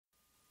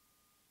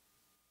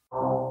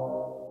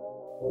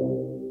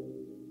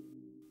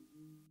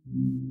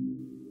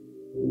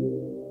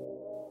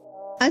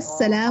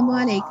Assalamu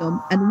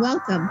alaikum and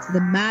welcome to the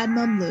Mad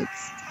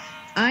Mamluks.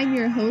 I'm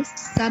your host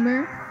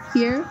Summer,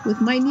 here with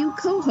my new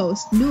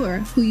co-host Noor,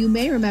 who you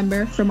may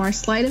remember from our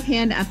Sleight of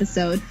Hand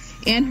episode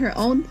and her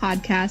own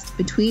podcast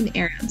Between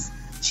Arabs.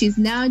 She's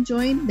now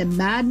joined the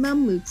Mad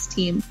Mamluks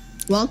team.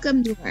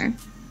 Welcome, Noor.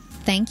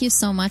 Thank you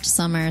so much,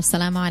 Summer.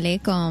 Assalamu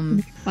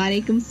alaikum. Wa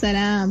alaikum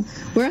salam.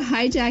 We're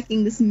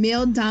hijacking this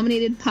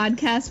male-dominated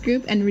podcast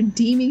group and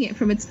redeeming it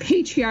from its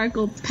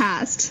patriarchal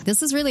past.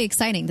 This is really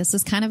exciting. This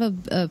is kind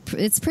of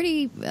it's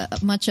pretty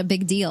much a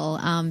big deal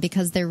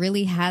because there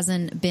really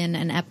hasn't been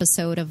an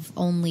episode of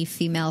only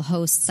female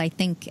hosts, I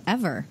think,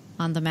 ever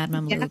on the Mad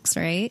Mamluks,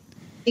 right?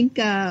 I think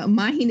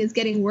Mahin is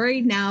getting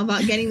worried now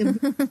about getting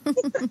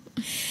the...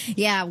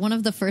 Yeah, one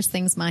of the first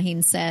things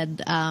Mahin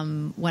said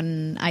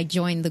when I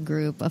joined the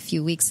group a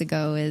few weeks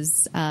ago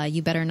is,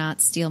 you better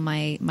not steal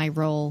my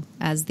role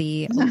as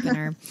the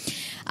opener.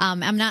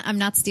 I'm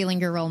not stealing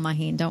your role,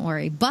 Mahin, don't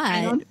worry.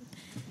 But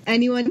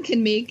anyone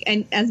can make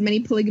as many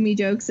polygamy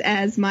jokes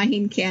as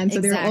Mahin can, so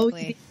there will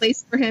always be a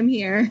place for him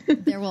here.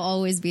 There will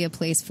always be a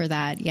place for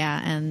that, yeah,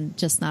 and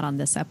just not on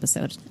this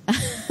episode.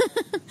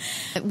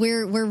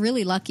 We're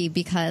really lucky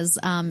because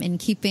in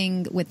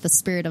keeping with the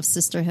spirit of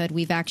sisterhood,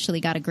 we've actually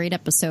got a great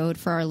episode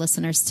for our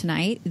listeners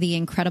tonight. The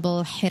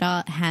incredible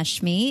Heraa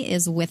Hashmi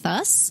is with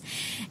us.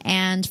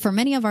 And for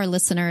many of our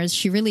listeners,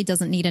 she really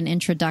doesn't need an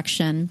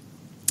introduction.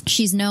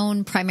 She's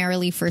known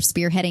primarily for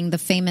spearheading the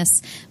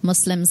famous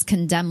Muslims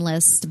Condemn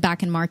list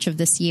back in March of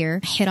this year.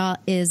 Heraa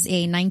is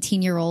a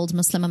 19-year-old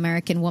Muslim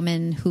American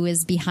woman who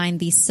is behind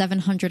the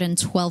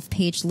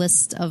 712-page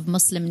list of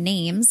Muslim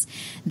names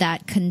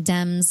that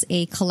condemns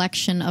a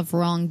collection of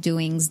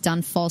wrongdoings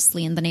done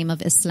falsely in the name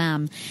of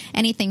Islam,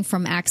 anything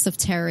from acts of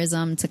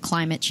terrorism to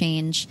climate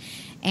change.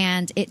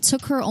 And it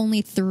took her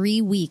only 3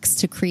 weeks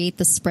to create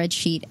the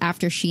spreadsheet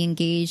after she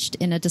engaged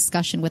in a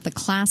discussion with a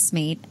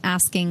classmate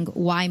asking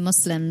why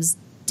Muslims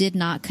did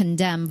not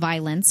condemn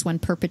violence when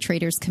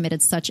perpetrators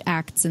committed such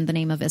acts in the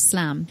name of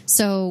Islam.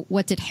 So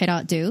what did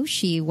Heraa do?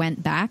 She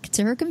went back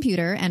to her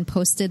computer and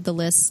posted the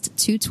list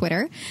to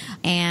Twitter.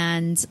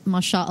 And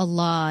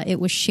mashallah, it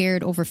was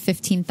shared over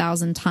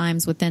 15,000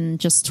 times within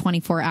just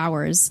 24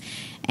 hours.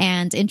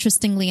 And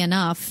interestingly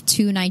enough,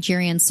 2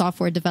 Nigerian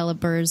software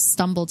developers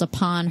stumbled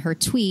upon her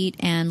tweet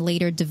and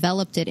later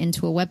developed it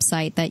into a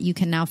website that you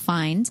can now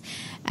find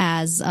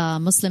as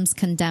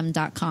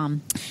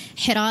muslimscondemn.com.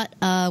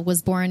 Heraa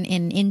was born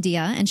in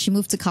India and she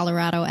moved to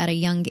Colorado at a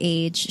young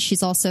age.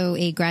 She's also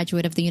a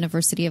graduate of the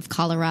University of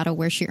Colorado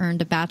where she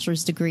earned a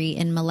bachelor's degree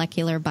in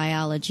molecular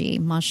biology.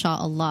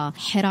 MashaAllah.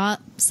 Heraa,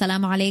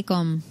 salamu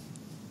alaikum.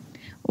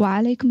 Wa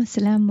alaikum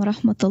assalam wa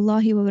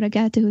rahmatullahi wa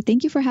barakatuhu.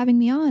 Thank you for having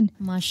me on.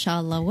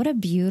 MashaAllah, what a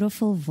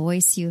beautiful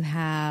voice you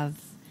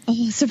have. Oh,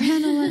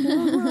 subhanAllah.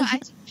 No,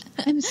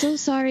 I'm so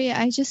sorry.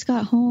 I just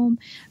got home.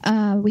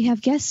 We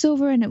have guests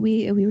over and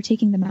we were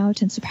taking them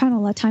out, and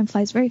subhanAllah, time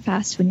flies very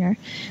fast when you're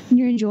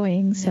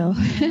enjoying. So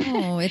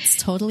no,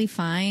 it's totally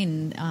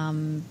fine.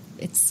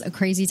 It's a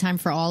crazy time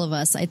for all of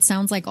us. It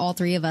sounds like all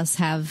 3 of us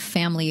have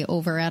family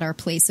over at our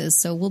places,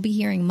 so we'll be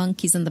hearing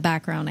monkeys in the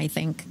background, I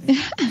think.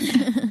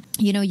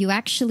 You know, you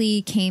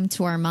actually came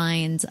to our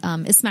mind,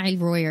 Ismail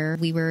Royer.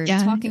 We were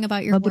talking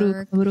about your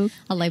work.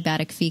 Allah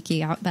barak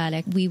fiki,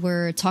 barak. We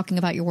were talking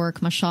about your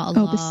work,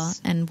 mashallah,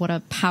 and what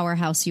a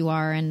powerhouse you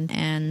are.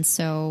 And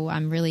so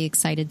I'm really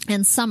excited.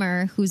 And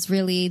Summer, who's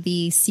really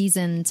the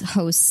seasoned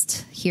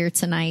host here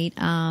tonight,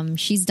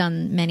 she's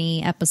done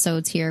many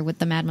episodes here with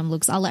the Mad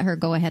Mamluks. I'll let her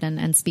go ahead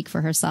and speak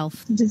for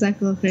herself.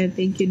 Jazakallah khair.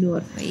 Thank you,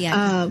 Noor.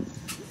 Yeah.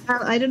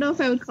 I don't know if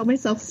I would call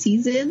myself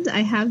seasoned. I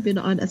have been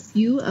on a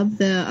few of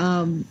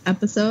the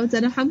episodes,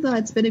 and alhamdulillah,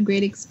 it's been a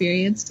great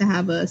experience to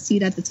have a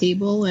seat at the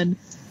table and,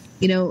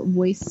 you know,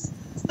 voice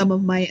some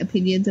of my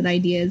opinions and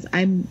ideas.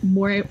 I'm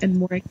more and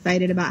more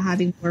excited about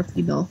having more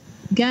female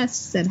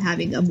guests and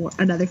having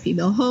another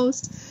female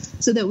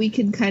host so that we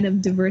can kind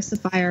of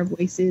diversify our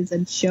voices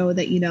and show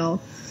that, you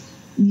know,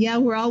 yeah,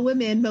 we're all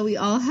women, but we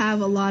all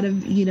have a lot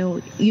of, you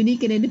know,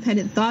 unique and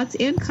independent thoughts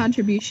and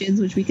contributions,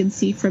 which we can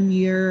see from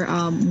your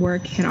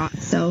work, Heraa.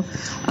 So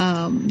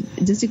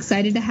just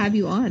excited to have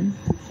you on.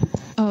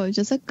 Oh,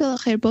 Jazakallah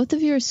khair. Both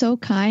of you are so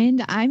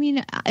kind. I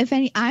mean, if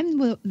any, I'm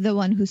the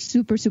one who's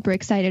super, super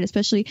excited,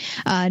 especially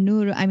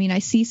Noor. I mean, I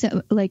see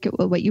like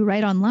what you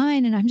write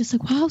online and I'm just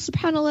like, wow,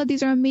 subhanAllah,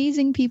 these are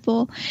amazing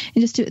people.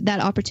 And just that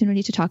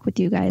opportunity to talk with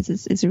you guys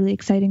is really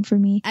exciting for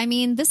me. I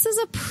mean, this is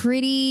a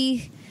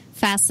pretty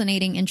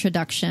fascinating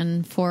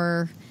introduction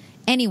for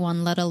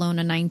anyone, let alone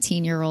a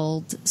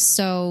 19-year-old.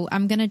 So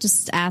I'm going to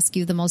just ask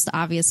you the most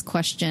obvious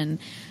question.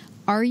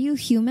 Are you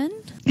human?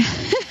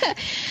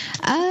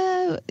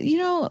 You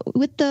know,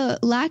 with the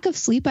lack of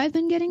sleep I've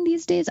been getting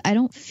these days, I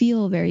don't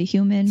feel very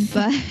human,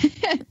 but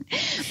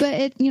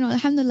it, you know,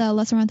 alhamdulillah,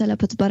 Allah subhanahu wa ta'ala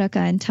puts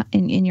barakah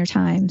in your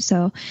time.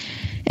 So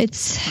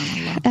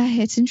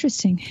it's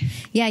interesting.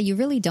 Yeah, you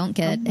really don't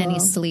get any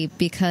sleep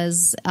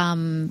because,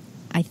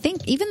 I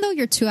think even though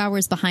you're 2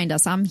 hours behind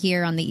us, I'm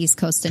here on the East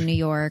Coast in New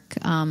York.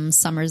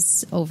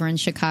 Summer's over in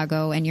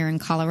Chicago, and you're in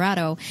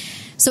Colorado.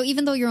 So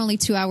even though you're only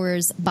 2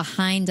 hours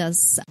behind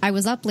us, I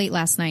was up late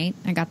last night.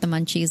 I got the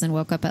munchies and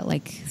woke up at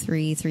like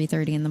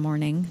 3:30 in the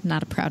morning.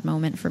 Not a proud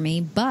moment for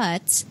me,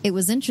 but it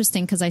was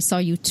interesting because I saw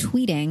you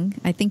tweeting.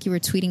 I think you were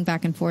tweeting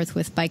back and forth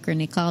with Biker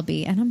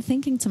Nikalbi, and I'm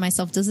thinking to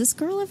myself, does this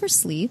girl ever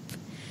sleep?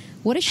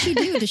 What does she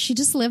do? Does she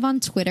just live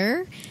on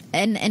Twitter?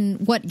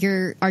 And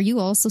are you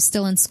also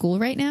still in school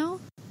right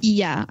now?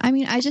 Yeah, I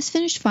mean, I just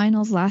finished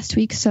finals last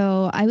week,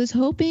 so I was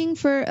hoping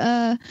for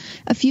a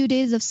few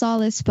days of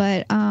solace,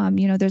 but,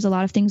 there's a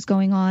lot of things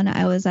going on.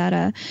 I was at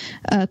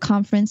a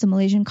conference, a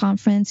Malaysian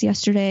conference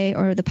yesterday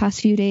or the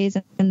past few days,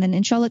 and then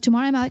inshallah,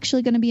 tomorrow I'm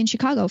actually going to be in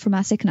Chicago for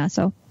Masikna,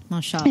 so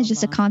Mashallah. It's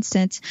just a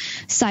constant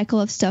cycle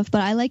of stuff.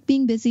 But I like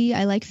being busy.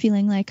 I like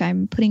feeling like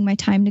I'm putting my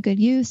time to good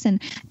use.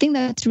 And I think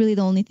that's really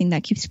the only thing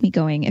that keeps me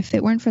going. If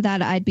it weren't for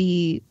that, I'd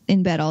be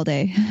in bed all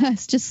day.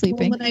 It's just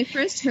sleeping. Well, when I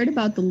first heard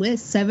about the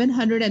list,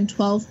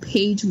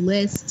 712-page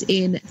list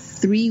in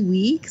 3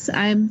 weeks,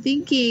 I'm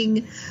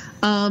thinking,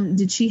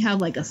 did she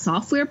have like a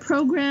software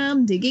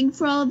program digging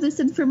for all of this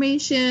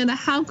information?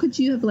 How could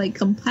you have like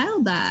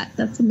compiled that?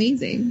 That's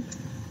amazing.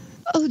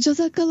 Oh,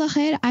 Jazakallah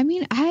khair. I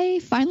mean,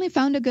 I finally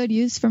found a good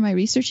use for my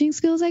researching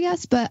skills, I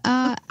guess. But,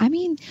 I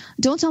mean,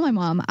 don't tell my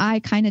mom. I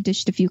kind of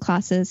ditched a few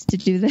classes to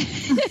do this.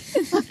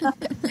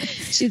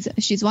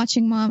 She's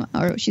watching, Mom,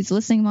 or she's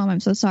listening, Mom. I'm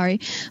so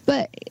sorry.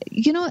 But,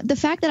 the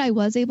fact that I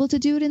was able to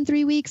do it in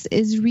 3 weeks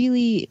is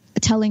really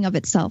telling of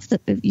itself.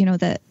 That,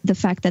 the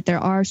fact that there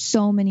are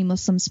so many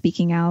Muslims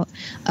speaking out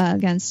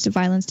against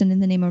violence and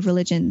in the name of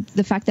religion.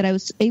 The fact that I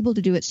was able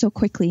to do it so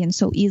quickly and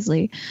so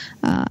easily,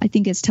 I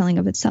think is telling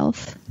of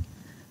itself.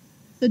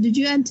 So did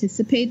you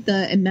anticipate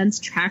the immense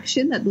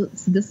traction that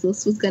this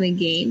list was going to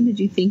gain?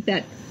 Did you think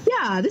that,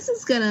 this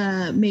is going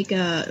to make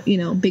a,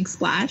 big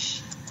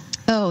splash?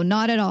 Oh,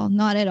 not at all.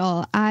 Not at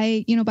all.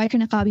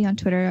 Biker Niqabi on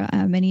Twitter,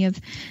 many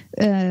of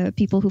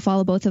people who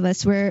follow both of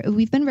us,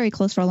 we've been very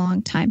close for a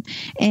long time.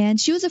 And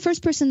she was the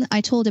first person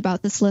I told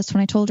about this list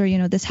when I told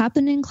her, this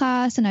happened in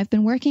class and I've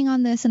been working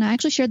on this. And I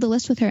actually shared the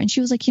list with her. And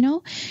she was like,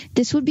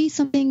 this would be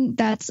something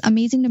that's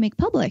amazing to make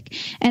public.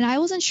 And I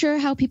wasn't sure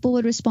how people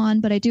would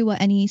respond, but I do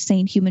what any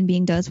sane human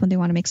being does when they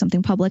want to make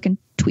something public, and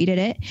tweeted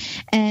it.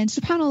 And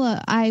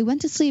subhanAllah, I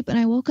went to sleep and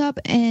I woke up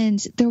and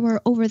there were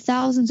over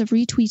thousands of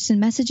retweets and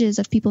messages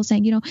of people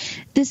saying,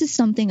 this is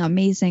something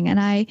amazing.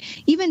 And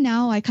even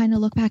now I kind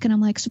of look back and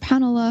I'm like,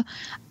 subhanAllah,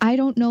 I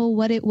don't know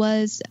what it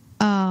was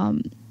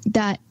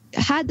that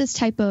had this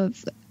type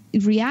of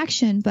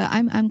reaction, but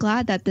I'm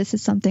glad that this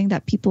is something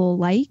that people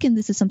like, and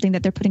this is something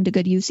that they're putting to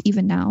good use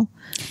even now.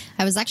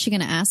 I was actually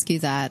going to ask you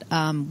that.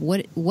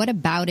 What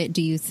about it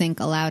do you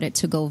think allowed it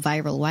to go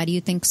viral? Why do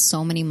you think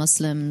so many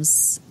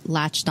Muslims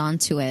latched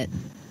onto it?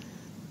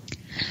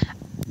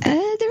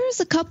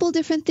 There's a couple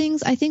different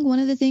things. I think one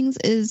of the things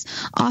is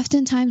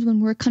oftentimes when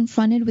we're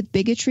confronted with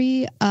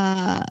bigotry,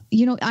 I'll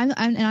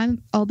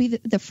be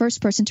the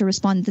first person to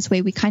respond this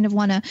way. We kind of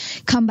want to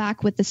come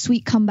back with the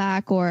sweet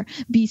comeback or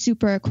be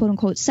super quote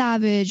unquote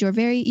savage or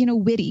very,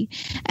 witty.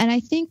 And I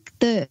think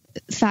the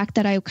fact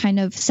that I kind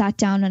of sat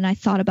down and I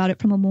thought about it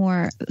from a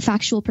more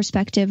factual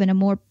perspective and a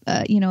more,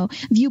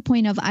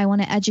 viewpoint of I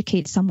want to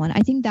educate someone.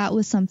 I think that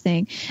was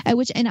something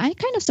and I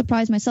kind of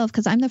surprised myself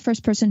because I'm the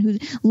first person who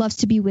loves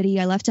to be witty.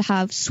 I love to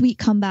have sweet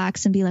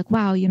comebacks and be like,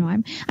 wow,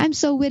 I'm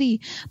so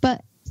witty.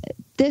 But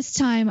this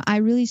time I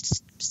really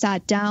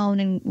sat down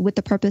and with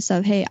the purpose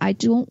of, hey, I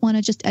don't want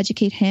to just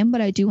educate him,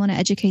 but I do want to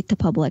educate the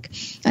public.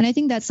 And I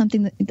think that's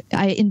something that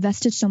I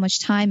invested so much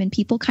time, and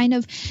people kind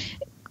of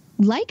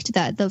liked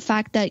that. The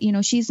fact that,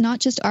 she's not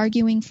just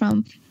arguing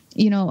from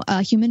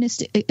a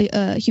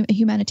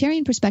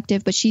humanitarian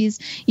perspective, but she's,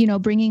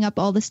 bringing up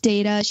all this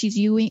data. She's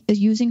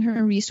using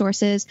her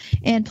resources,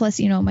 and plus,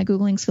 my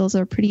Googling skills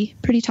are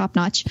pretty top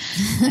notch.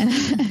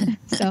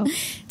 So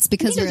it's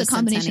because you're a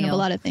combination of a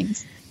lot of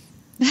things.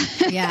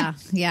 Yeah,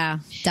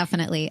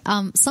 definitely.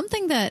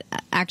 Something that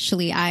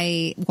actually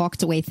I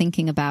walked away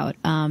thinking about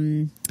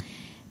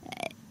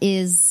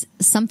is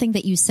something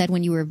that you said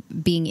when you were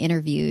being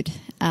interviewed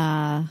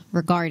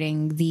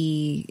regarding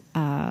the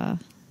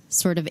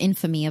sort of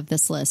infamy of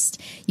this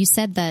list. You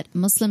said that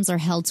Muslims are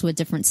held to a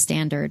different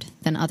standard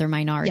than other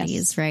minorities,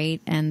 yes. Right?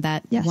 And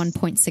that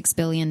 1.6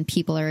 billion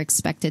people are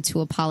expected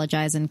to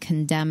apologize and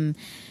condemn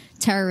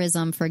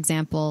terrorism, for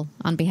example,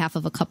 on behalf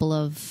of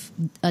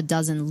a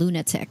dozen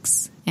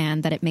lunatics,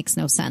 and that it makes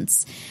no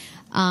sense.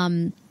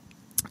 Having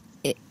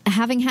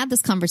had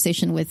this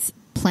conversation with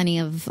plenty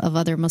of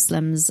other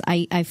Muslims,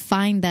 I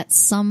find that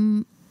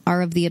some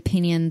are of the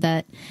opinion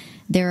that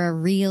there are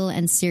real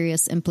and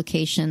serious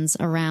implications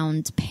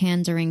around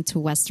pandering to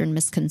Western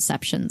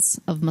misconceptions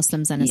of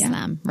Muslims and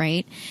Islam,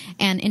 right?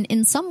 And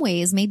in some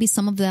ways, maybe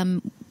some of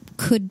them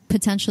could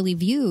potentially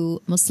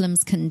view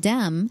Muslims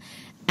condemn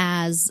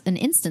as an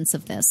instance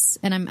of this.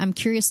 And I'm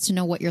curious to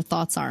know what your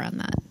thoughts are on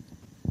that.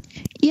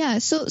 Yeah,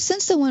 so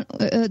since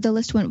the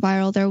list went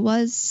viral, there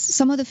was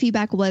some of the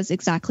feedback was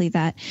exactly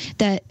that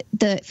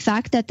the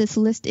fact that this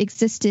list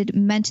existed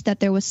meant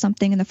that there was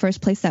something in the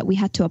first place that we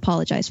had to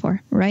apologize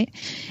for, right?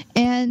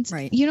 And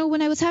Right.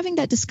 when I was having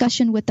that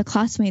discussion with the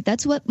classmate,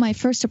 that's what my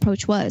first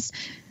approach was.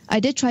 I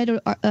did try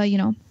to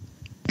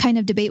kind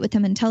of debate with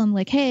him and tell him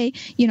like, hey,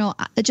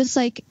 just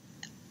like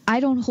I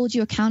don't hold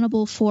you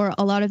accountable for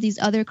a lot of these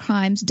other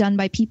crimes done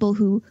by people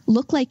who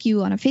look like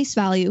you on a face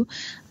value.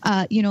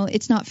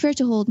 It's not fair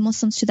to hold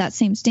Muslims to that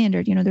same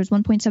standard. There's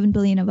 1.7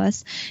 billion of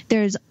us.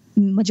 There's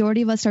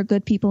majority of us are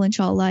good people,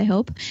 inshallah, I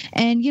hope.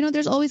 And,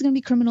 there's always going to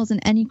be criminals in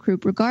any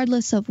group,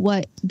 regardless of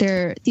what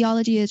their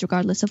theology is,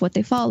 regardless of what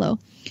they follow.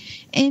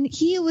 And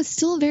he was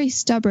still very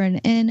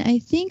stubborn. And I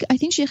think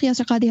Sheikh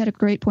Yasir Qadhi had a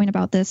great point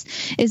about this,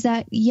 is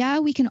that, yeah,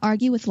 we can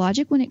argue with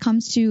logic when it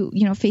comes to,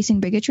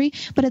 facing bigotry,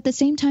 but at the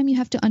same time, you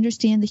have to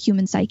understand the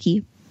human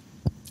psyche.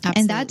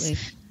 Absolutely.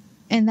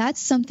 And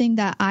that's something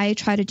that I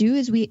try to do,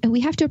 is we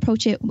have to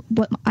approach it.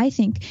 What I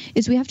think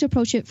is we have to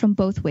approach it from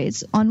both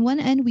ways. On one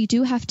end, we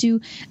do have to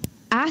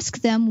ask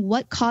them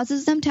what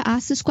causes them to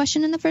ask this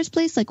question in the first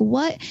place. Like,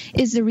 what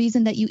is the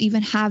reason that you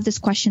even have this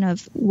question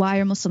of why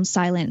are Muslims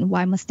silent and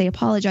why must they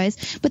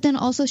apologize? But then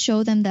also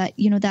show them that,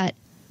 that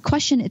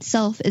question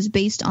itself is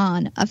based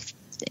on a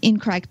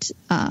incorrect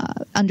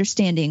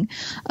understanding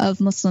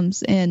of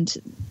Muslims. And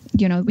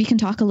we can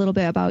talk a little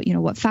bit about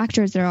what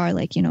factors there are,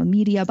 like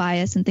media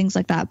bias and things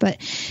like that, but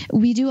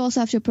we do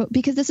also have to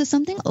because this is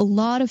something a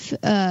lot of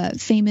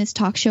famous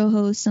talk show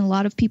hosts and a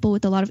lot of people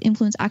with a lot of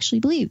influence actually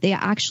believe. They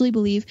actually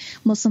believe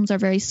Muslims are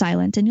very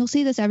silent, and you'll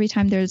see this every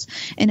time there's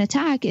an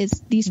attack, is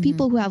these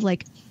people who have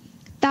like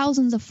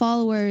thousands of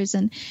followers,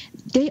 and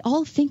they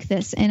all think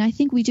this. And I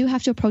think we do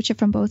have to approach it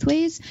from both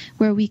ways,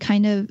 where we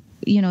kind of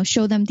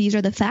show them these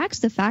are the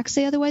facts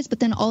say otherwise, but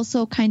then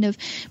also kind of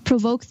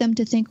provoke them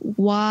to think,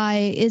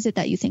 why is it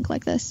that you think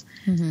like this?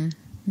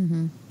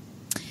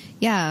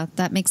 Yeah,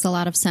 that makes a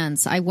lot of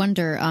sense. I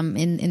wonder,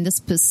 in this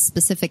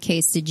specific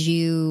case, did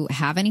you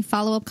have any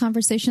follow-up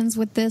conversations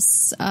with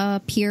this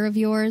peer of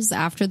yours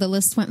after the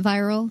list went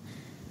viral?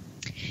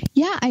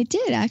 Yeah, I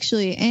did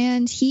actually.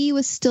 And he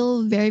was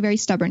still very, very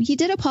stubborn. He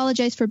did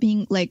apologize for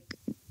being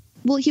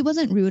well, he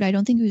wasn't rude. I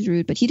don't think he was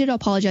rude, but he did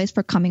apologize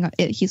for coming up.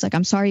 He's like,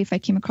 I'm sorry if I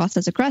came across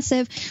as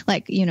aggressive.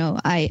 Like,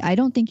 I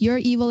don't think you're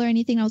evil or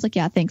anything. I was like,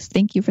 yeah, thanks.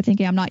 Thank you for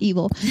thinking I'm not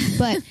evil.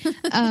 But,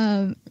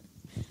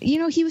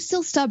 he was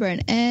still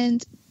stubborn.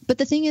 But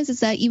the thing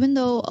is that even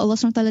though Allah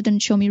subhanahu wa ta'ala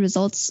didn't show me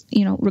results,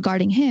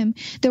 regarding him,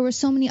 there were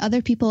so many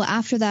other people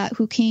after that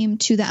who came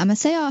to the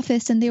MSA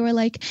office, and they were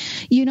like,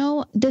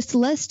 this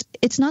list,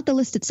 it's not the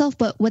list itself,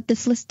 but what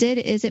this list did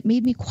is it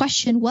made me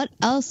question, what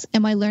else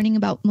am I learning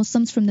about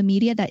Muslims from the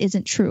media that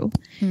isn't true?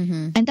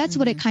 And that's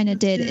what it kind of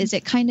did, is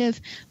it kind of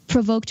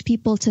provoked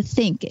people to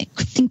think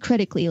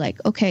critically, like,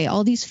 okay,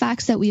 all these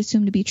facts that we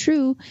assume to be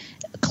true,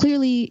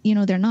 clearly,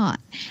 they're not.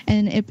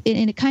 And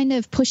it kind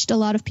of pushed a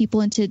lot of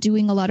people into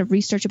doing a lot of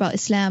research about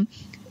Islam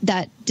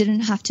that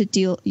didn't have to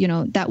deal,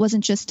 that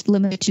wasn't just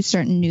limited to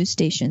certain news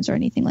stations or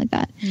anything like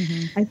that.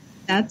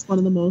 That's one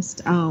of the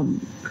most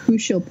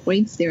crucial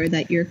points there,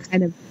 that you're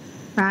kind of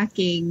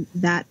cracking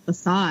that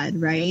facade,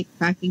 right?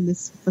 Cracking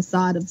this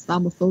facade of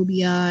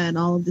Islamophobia and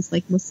all of this,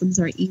 like, Muslims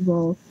are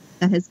evil,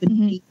 that has been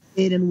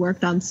painted and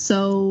worked on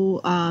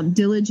so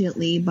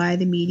diligently by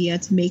the media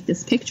to make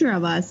this picture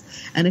of us.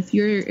 And if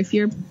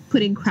you're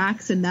putting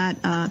cracks in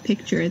that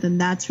picture, then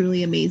that's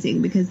really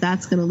amazing, because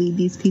that's going to lead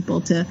these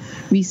people to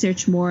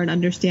research more and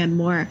understand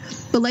more.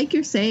 But like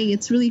you're saying,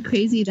 it's really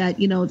crazy that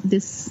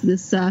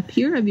this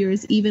peer of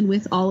yours, even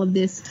with all of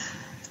this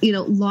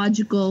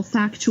logical,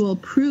 factual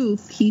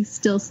proof, he's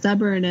still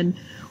stubborn. And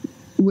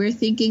we're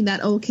thinking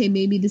that, okay,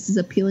 maybe this is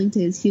appealing to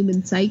his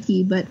human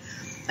psyche, but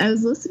I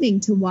was listening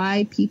to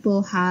why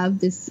people have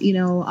this,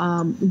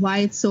 why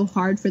it's so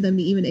hard for them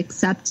to even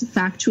accept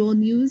factual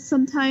news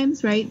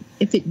sometimes, right?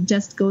 If it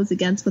just goes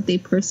against what they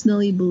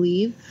personally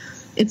believe.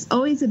 It's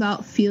always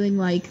about feeling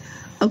like,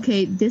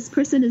 okay, this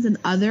person is an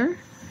other,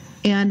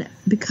 and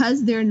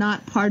because they're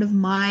not part of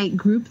my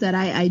group that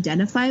I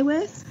identify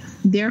with,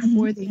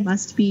 therefore they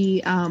must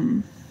be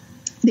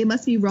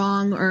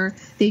wrong, or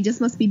they just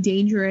must be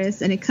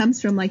dangerous. And it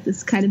comes from like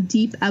this kind of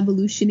deep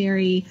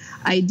evolutionary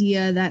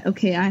idea that,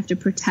 okay, I have to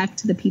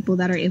protect the people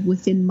that are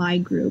within my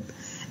group.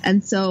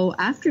 And so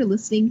after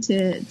listening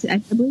to I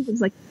believe it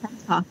was like a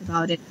TED talk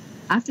about it,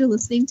 after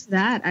listening to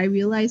that, I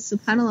realized,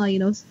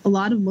 subhanAllah, a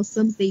lot of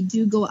Muslims, they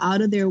do go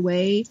out of their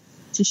way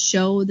to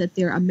show that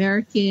they're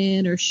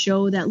American, or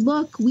show that,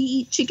 look, we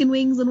eat chicken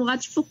wings and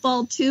watch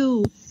football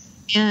too.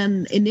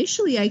 And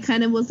initially I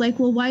kind of was like,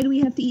 well, why do we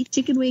have to eat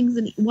chicken wings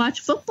and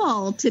watch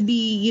football to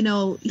be,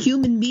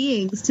 human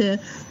beings, to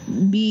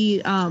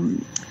be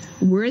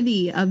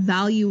worthy of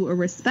value or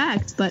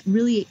respect? But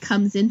really it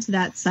comes into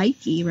that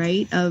psyche,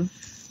 right, of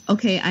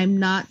okay, I'm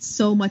not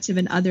so much of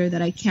an other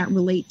that I can't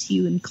relate to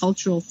you in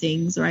cultural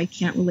things, or I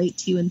can't relate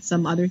to you in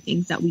some other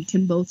things that we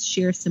can both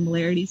share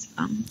similarities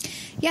from.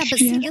 Yeah, but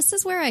see, this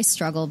is where I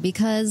struggle,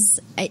 because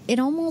it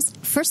almost,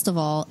 first of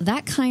all,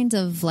 that kind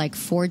of like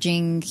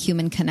forging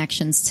human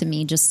connections to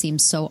me just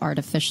seems so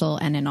artificial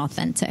and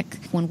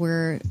inauthentic. When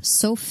we're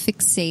so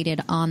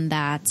fixated on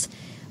that,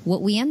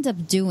 what we end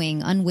up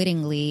doing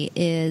unwittingly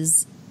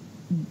is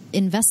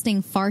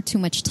investing far too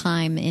much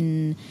time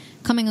in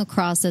coming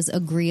across as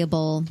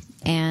agreeable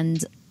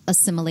and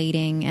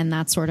assimilating and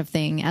that sort of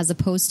thing, as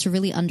opposed to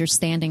really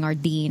understanding our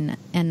deen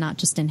and not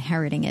just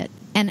inheriting it.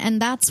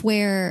 And that's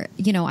where,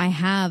 you know, I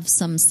have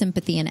some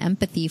sympathy and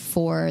empathy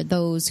for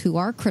those who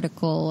are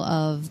critical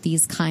of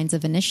these kinds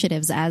of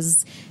initiatives,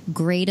 as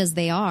great as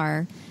they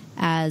are,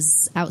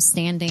 as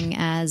outstanding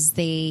as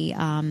they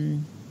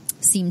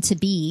seem to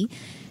be.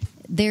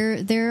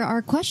 There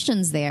are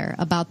questions there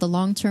about the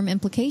long-term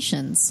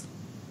implications.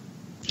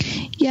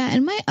 Yeah,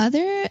 and my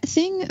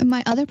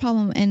other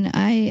problem,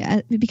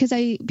 and because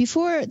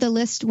before the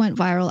list went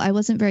viral, I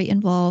wasn't very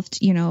involved,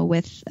 you know,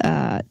 with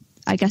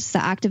I guess the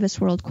activist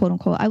world, quote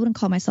unquote. I wouldn't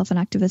call myself an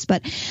activist,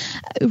 but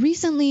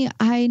recently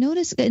I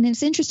noticed, and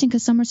it's interesting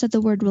because Summer said the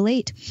word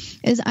relate,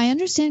 is I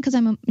understand, because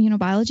I'm a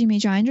biology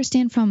major, I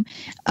understand from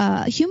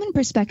a human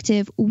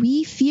perspective,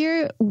 we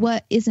fear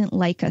what isn't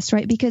like us,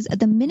 right? Because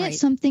the minute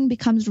something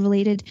becomes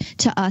related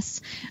to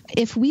us,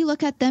 if we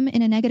look at them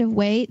in a negative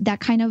way, that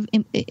kind of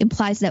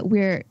implies that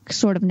we're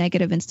sort of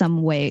negative in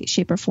some way,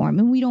 shape, or form,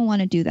 and we don't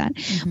want to do that.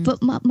 Mm-hmm.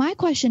 But my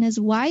question is,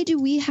 why do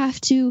we have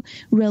to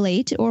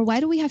relate, or why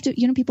do we have to,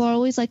 you know, people are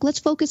always like, let's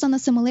focus on the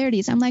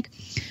similarities. I'm like,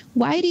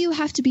 why do you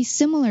have to be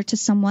similar to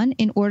someone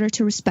in order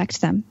to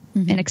respect them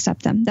and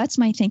accept them? That's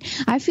my thing.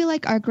 I feel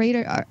like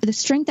the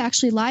strength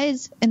actually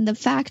lies in the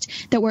fact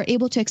that we're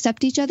able to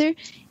accept each other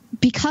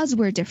because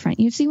we're different.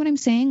 You see what I'm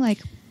saying? Like,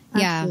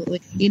 yeah,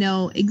 absolutely. You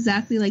know,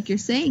 exactly like you're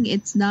saying,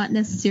 it's not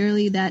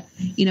necessarily that,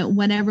 you know,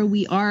 whenever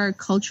we are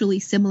culturally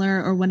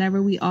similar, or whenever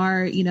we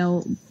are, you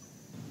know,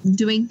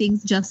 doing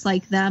things just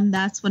like them,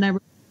 that's whenever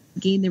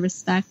we gain the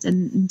respect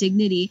and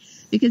dignity.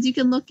 Because you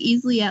can look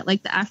easily at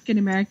like the African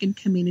American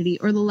community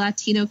or the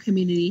Latino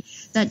community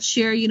that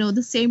share, you know,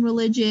 the same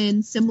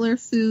religion, similar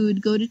food,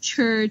 go to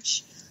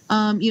church,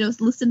 you know,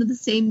 listen to the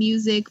same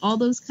music, all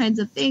those kinds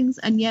of things.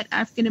 And yet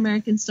African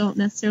Americans don't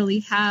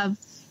necessarily have,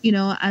 you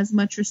know, as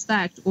much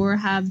respect, or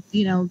have,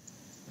 you know,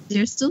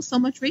 there's still so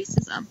much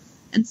racism.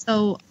 And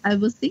so I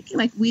was thinking,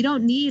 like, we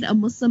don't need a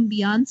Muslim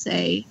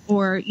Beyonce,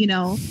 or, you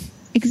know,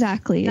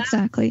 Exactly.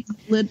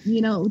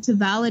 You know, to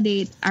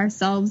validate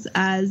ourselves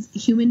as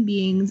human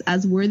beings,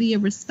 as worthy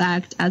of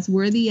respect, as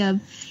worthy of,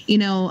 you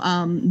know,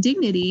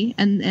 dignity.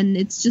 And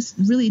it's just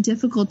really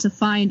difficult to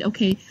find,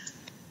 okay,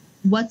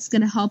 what's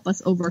going to help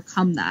us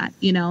overcome that,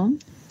 you know?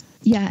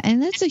 Yeah,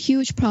 and that's a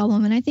huge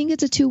problem. And I think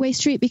it's a two-way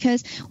street,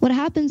 because what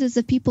happens is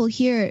the people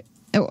here,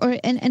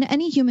 and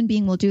any human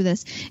being will do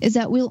this, is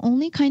that we'll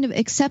only kind of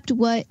accept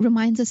what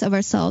reminds us of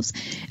ourselves.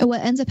 And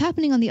what ends up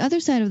happening on the other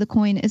side of the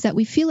coin is that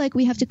we feel like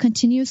we have to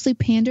continuously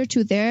pander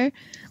to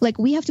like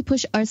we have to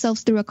push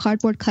ourselves through a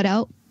cardboard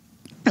cutout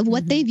of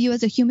what they view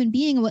as a human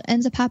being. And what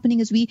ends up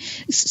happening is we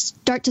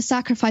start to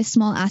sacrifice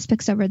small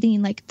aspects of our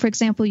deen. Like, for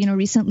example, you know,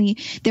 recently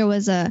there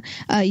was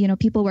you know,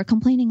 people were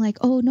complaining like,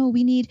 oh no,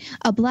 we need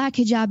a black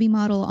hijabi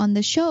model on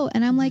the show.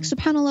 And I'm like,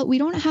 subhanAllah, we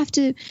don't have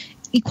to.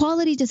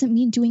 Equality doesn't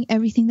mean doing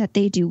everything that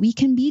they do. We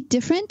can be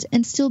different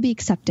and still be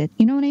accepted.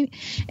 You know what I mean?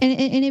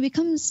 And it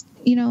becomes,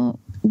 you know,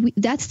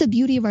 that's the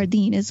beauty of our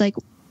deen, is like,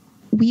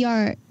 we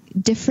are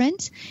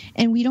different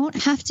and we don't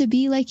have to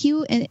be like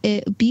you and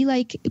be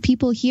like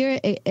people here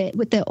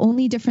with the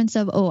only difference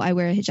of, oh, I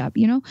wear a hijab,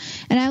 you know?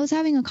 And I was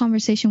having a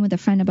conversation with a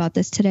friend about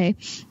this today,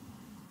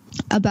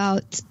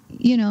 about,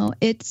 you know,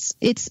 it's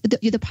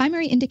the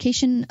primary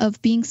indication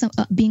of being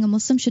a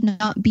Muslim should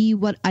not be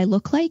what I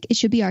look like. It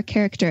should be our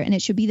character, and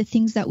it should be the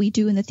things that we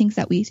do and the things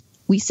that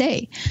we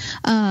say.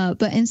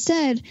 But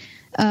instead,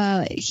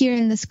 here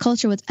in this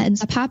culture, what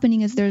ends up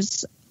happening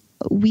is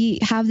we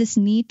have this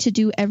need to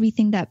do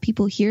everything that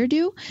people here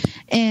do,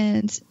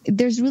 and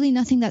there's really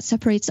nothing that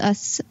separates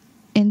us,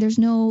 and there's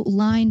no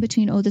line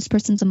between, oh, this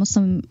person's a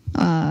Muslim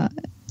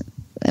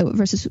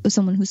versus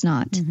someone who's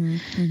not.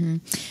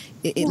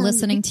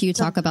 Listening to you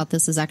talk about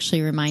this is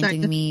actually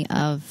reminding me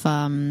of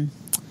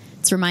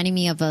it's reminding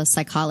me of a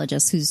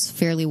psychologist who's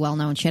fairly well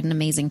known. She had an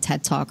amazing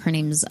TED Talk. Her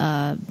name's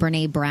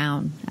Brene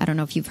Brown. I don't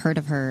know if you've heard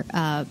of her,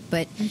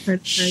 but I've heard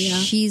of her, yeah.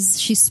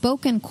 She's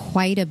spoken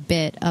quite a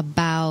bit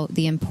about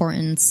the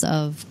importance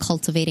of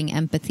cultivating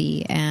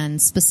empathy, and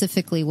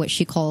specifically what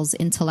she calls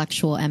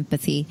intellectual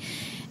empathy.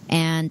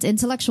 And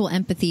intellectual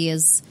empathy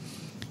is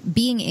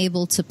being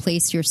able to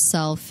place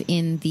yourself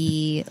in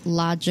the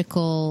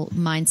logical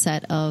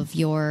mindset of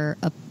your,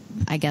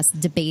 I guess,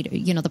 debate,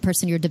 you know, the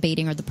person you're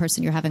debating or the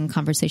person you're having a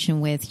conversation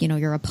with, you know,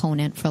 your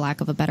opponent, for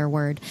lack of a better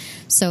word.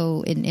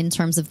 So in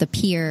terms of the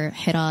peer,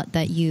 Heraa,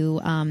 that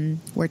you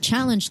were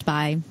challenged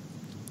by,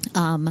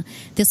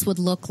 this would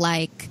look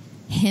like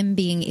him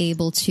being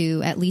able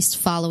to at least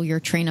follow your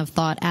train of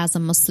thought as a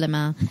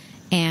Muslimah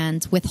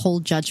and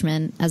withhold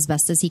judgment as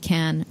best as he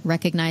can,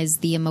 recognize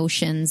the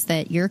emotions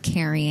that you're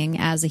carrying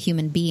as a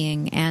human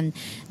being. And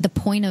the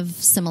point of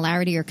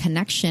similarity or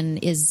connection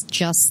is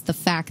just the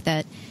fact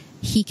that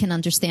he can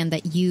understand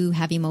that you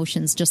have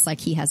emotions just like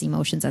he has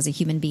emotions as a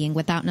human being,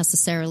 without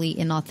necessarily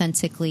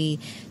inauthentically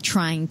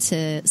trying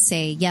to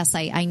say, yes,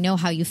 I know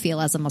how you feel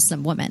as a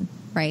Muslim woman,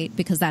 right?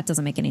 Because that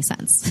doesn't make any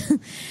sense.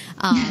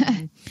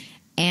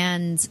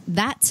 And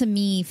that to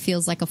me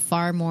feels like a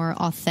far more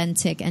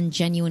authentic and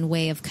genuine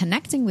way of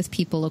connecting with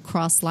people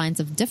across lines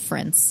of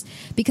difference,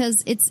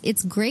 because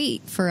it's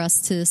great for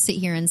us to sit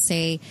here and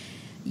say,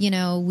 you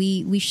know,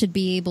 we should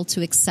be able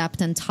to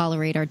accept and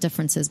tolerate our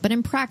differences. But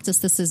in practice,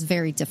 this is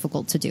very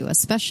difficult to do,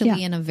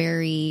 especially in a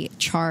very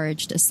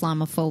charged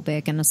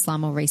Islamophobic and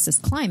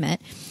Islamo-racist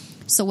climate.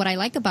 So what I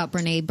like about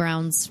Brené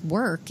Brown's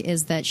work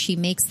is that she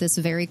makes this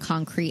very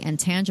concrete and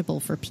tangible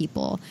for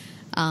people.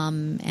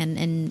 And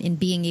in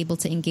being able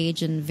to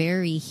engage in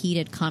very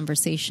heated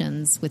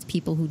conversations with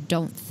people who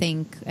don't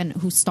think and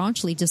who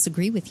staunchly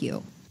disagree with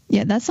you.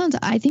 Yeah, that sounds,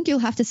 I think you'll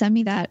have to send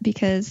me that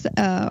because,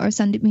 or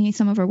send me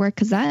some of her work,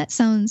 because that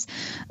sounds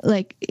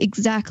like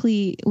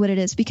exactly what it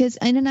is. Because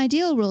in an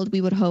ideal world,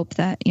 we would hope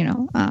that, you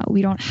know,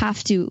 we don't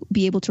have to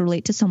be able to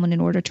relate to someone in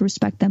order to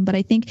respect them. But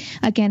I think,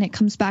 again, it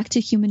comes back to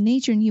human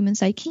nature and human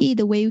psyche.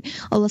 The way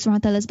Allah subhanahu wa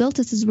ta'ala has built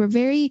us is we're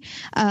very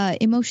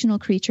emotional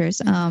creatures.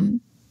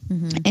 And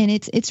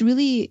it's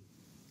really,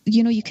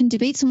 you know, you can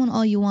debate someone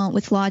all you want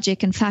with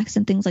logic and facts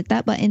and things like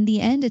that, but in the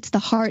end, it's the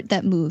heart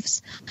that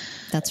moves.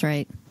 That's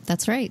right.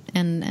 That's right.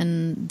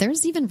 And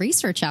there's even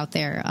research out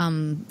there,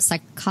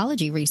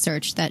 psychology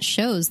research that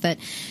shows that,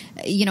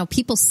 you know,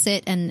 people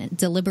sit and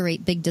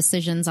deliberate big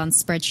decisions on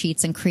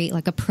spreadsheets and create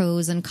like a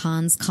pros and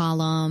cons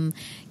column.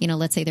 You know,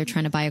 let's say they're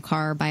trying to buy a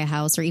car or buy a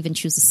house or even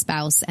choose a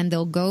spouse, and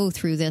they'll go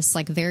through this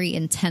like very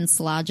intense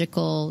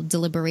logical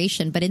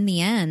deliberation. But in the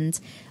end,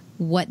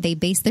 what they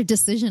base their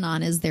decision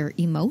on is their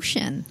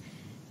emotion.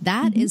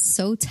 That is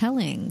so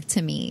telling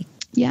to me.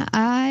 Yeah,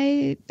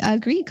 I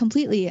agree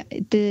completely.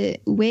 The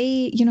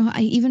way, you know,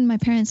 even my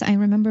parents, I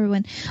remember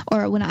when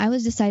I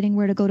was deciding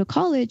where to go to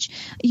college,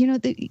 you know,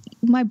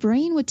 my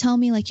brain would tell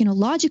me like, you know,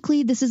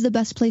 logically, this is the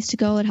best place to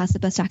go. It has the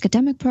best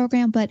academic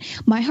program. But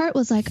my heart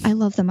was like, I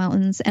love the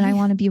mountains and I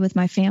want to be with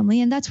my family.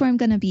 And that's where I'm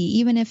going to be,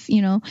 even if,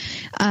 you know,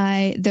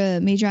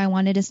 the major I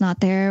wanted is not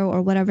there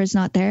or whatever is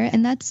not there.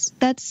 And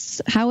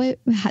that's how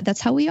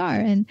we are.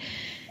 And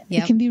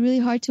it can be really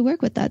hard to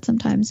work with that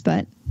sometimes,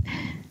 but.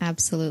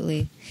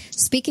 Absolutely.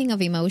 Speaking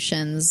of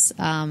emotions,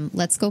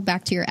 let's go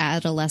back to your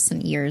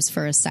adolescent years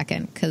for a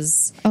second,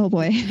 because oh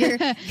boy,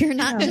 you're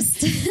not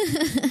just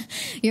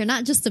you're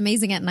not just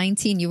amazing at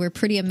 19. You were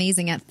pretty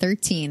amazing at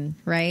 13,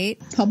 right?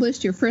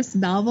 Published your first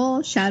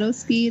novel, Shadow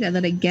Speed, and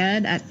then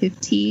again at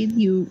 15,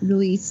 you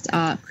released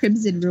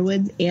Crimson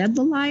Ruins and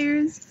The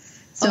Liars.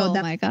 So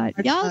my God,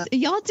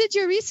 y'all did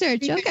your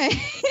research. Okay,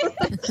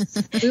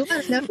 we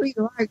want to know who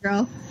you are,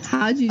 girl.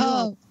 How'd you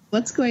know?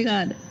 What's going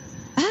on?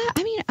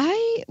 I mean,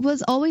 I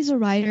was always a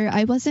writer.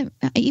 I wasn't,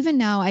 even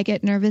now I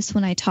get nervous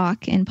when I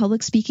talk in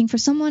public speaking. For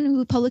someone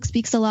who public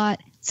speaks a lot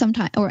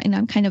sometimes, and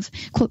I'm kind of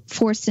quote,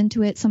 forced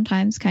into it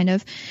sometimes kind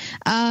of,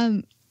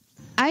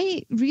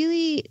 I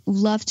really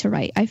love to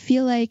write. I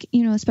feel like,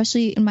 you know,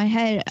 especially in my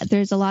head,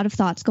 there's a lot of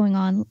thoughts going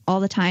on all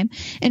the time.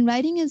 And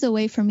writing is a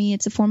way for me,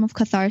 it's a form of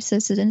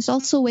catharsis. And it's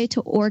also a way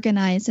to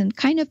organize and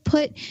kind of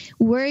put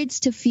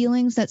words to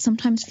feelings that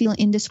sometimes feel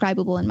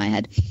indescribable in my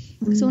head.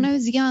 Mm-hmm. So when I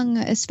was young,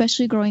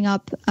 especially growing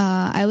up,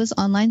 I was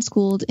online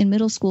schooled in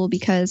middle school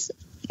because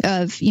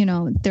of, you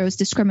know, there was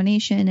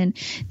discrimination and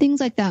things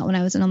like that when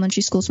I was in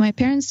elementary school. So my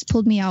parents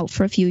pulled me out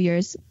for a few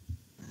years.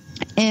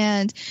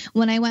 And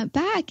when I went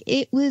back,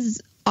 it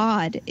was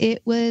odd.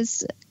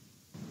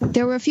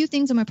 There were a few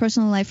things in my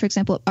personal life. For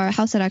example, our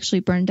house had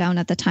actually burned down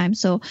at the time.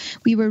 So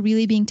we were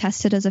really being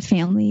tested as a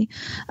family.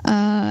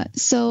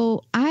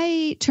 So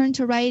I turned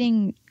to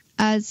writing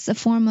as a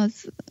form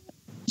of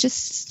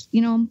just,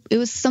 you know, it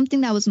was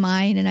something that was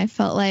mine. And I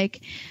felt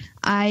like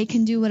I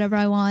can do whatever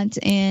I want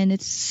and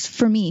it's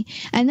for me.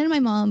 And then my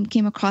mom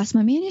came across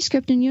my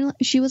manuscript and, you know,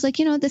 she was like,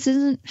 you know, this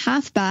isn't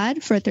half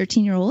bad for a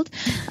 13-year-old.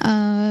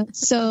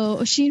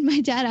 So she and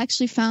my dad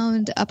actually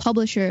found a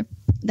publisher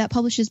that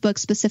publishes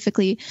books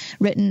specifically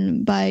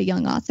written by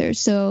young authors.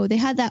 So they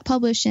had that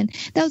published, and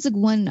that was like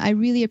one, I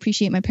really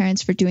appreciate my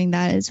parents for doing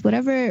that, is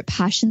whatever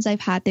passions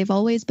I've had, they've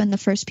always been the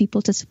first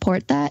people to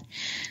support that.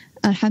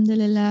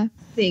 Alhamdulillah.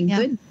 Good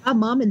job,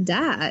 mom and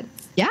dad.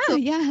 Yeah,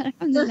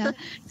 alhamdulillah.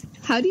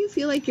 How do you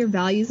feel like your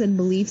values and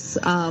beliefs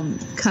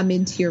come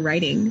into your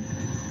writing?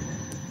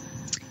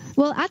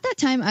 Well, at that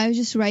time, I was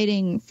just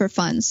writing for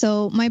fun.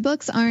 So my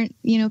books aren't,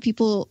 you know,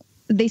 people,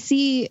 they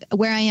see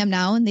where I am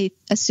now and they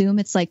assume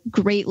it's like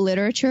great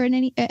literature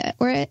in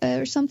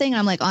or something. And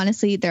I'm like,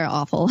 honestly, they're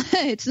awful.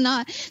 It's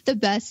not the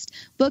best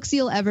books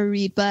you'll ever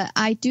read. But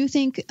I do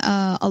think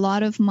a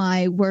lot of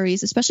my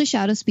worries, especially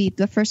Shadow Speed,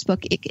 the first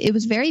book, it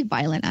was very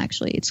violent,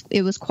 actually.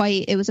 It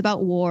was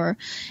about war,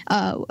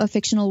 a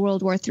fictional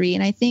World War III.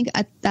 And I think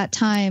at that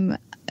time,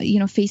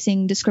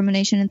 facing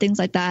discrimination and things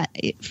like that.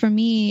 For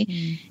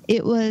me,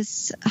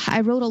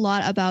 I wrote a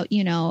lot about,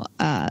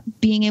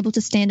 being able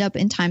to stand up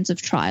in times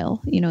of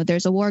trial.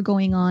 There's a war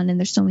going on and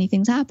there's so many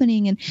things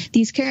happening, and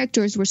these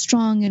characters were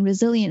strong and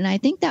resilient. And I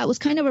think that was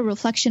kind of a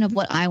reflection of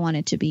what I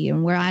wanted to be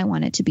and where I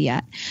wanted to be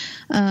at.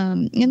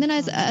 And then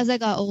as I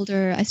got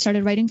older, I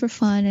started writing for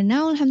fun. And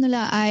now,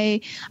 alhamdulillah,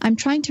 I'm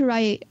trying to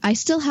write. I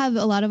still have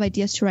a lot of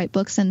ideas to write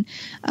books, and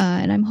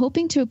I'm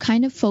hoping to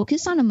kind of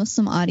focus on a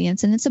Muslim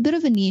audience. And it's a bit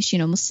of a niche,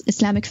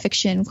 Islamic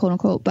fiction, quote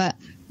unquote. But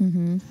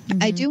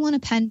I do want to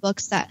pen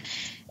books that,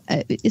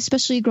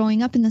 especially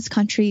growing up in this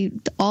country,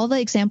 all the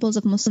examples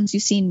of Muslims you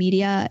see in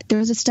media, there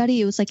was a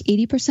study, it was like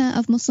 80%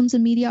 of Muslims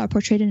in media are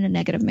portrayed in a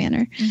negative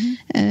manner.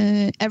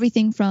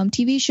 Everything from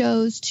TV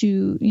shows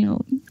to,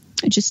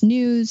 just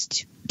news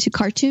to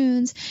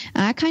cartoons.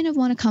 And I kind of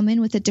want to come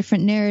in with a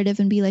different narrative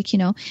and be like,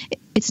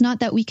 it's not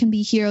that we can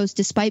be heroes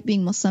despite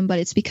being Muslim, but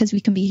it's because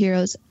we can be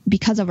heroes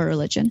because of our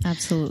religion.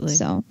 Absolutely.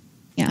 So,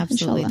 yeah,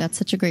 absolutely. Inshallah. That's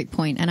such a great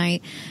point. And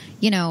I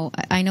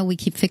know we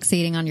keep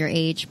fixating on your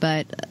age,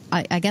 but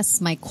I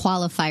guess my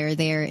qualifier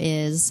there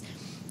is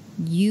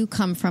you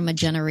come from a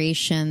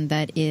generation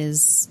that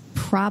is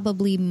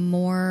probably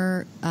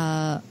more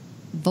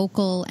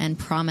vocal and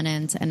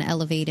prominent and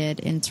elevated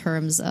in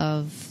terms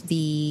of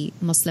the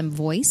Muslim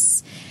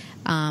voice.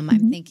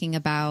 I'm thinking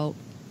about,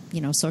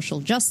 social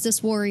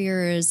justice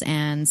warriors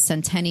and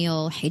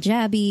centennial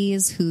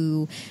hijabis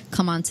who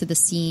come onto the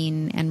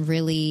scene and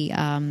really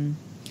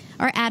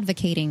are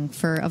advocating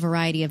for a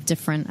variety of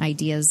different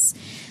ideas.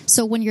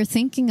 So when you're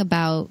thinking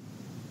about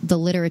the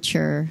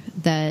literature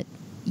that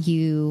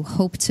you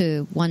hope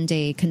to one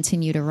day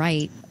continue to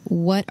write,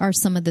 what are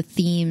some of the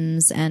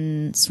themes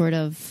and sort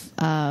of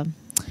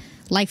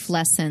life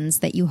lessons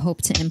that you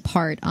hope to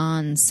impart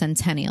on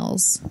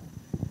centennials?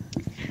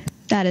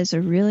 That is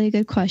a really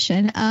good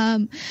question.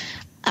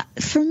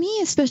 For me,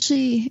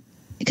 especially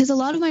because a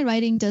lot of my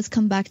writing does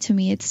come back to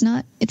me. It's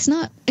not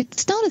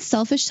a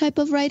selfish type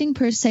of writing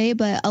per se,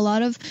 but a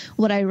lot of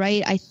what I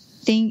write, I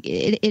think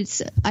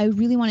I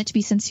really want it to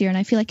be sincere, and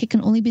I feel like it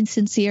can only be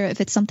sincere if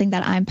it's something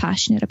that I'm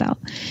passionate about.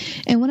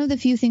 And one of the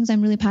few things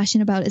I'm really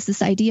passionate about is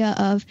this idea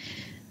of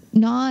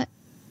not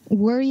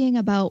worrying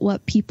about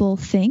what people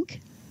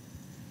think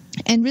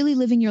and really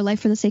living your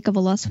life for the sake of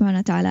Allah subhanahu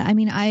wa ta'ala. I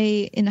mean,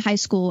 in high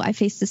school, I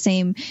faced the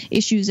same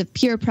issues of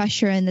peer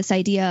pressure and this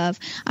idea of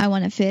I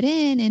want to fit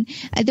in. And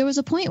there was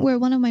a point where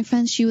one of my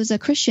friends, she was a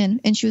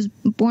Christian and she was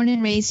born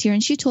and raised here.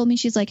 And she told me,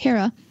 she's like,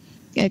 Heraa,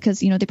 because,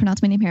 they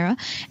pronounce my name Heraa.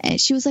 And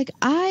she was like,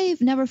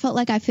 I've never felt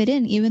like I fit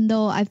in, even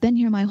though I've been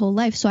here my whole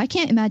life. So I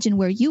can't imagine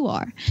where you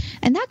are.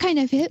 And that kind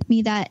of hit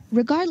me that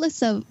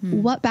regardless of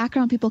what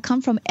background people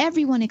come from,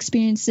 everyone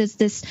experiences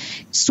this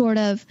sort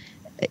of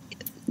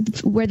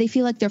where they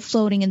feel like they're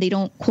floating and they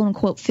don't quote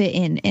unquote fit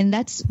in. And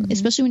that's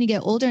especially when you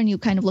get older and you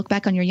kind of look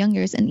back on your young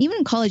years, and even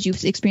in college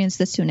you've experienced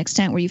this to an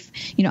extent where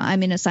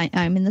I'm in the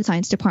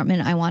science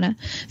department, I want to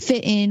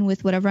fit in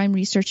with whatever I'm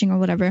researching or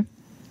whatever.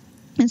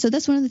 And so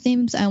that's one of the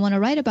themes I want to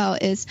write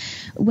about, is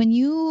when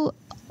you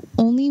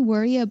only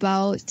worry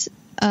about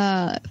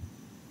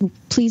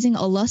pleasing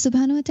Allah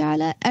subhanahu wa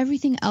ta'ala,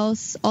 everything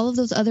else, all of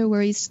those other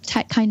worries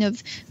kind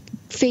of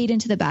fade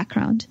into the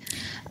background.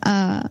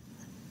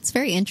 It's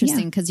very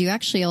interesting because you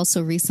actually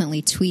also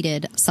recently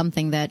tweeted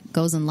something that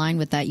goes in line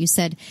with that. You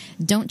said,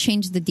 don't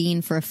change the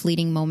deen for a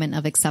fleeting moment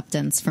of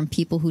acceptance from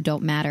people who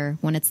don't matter,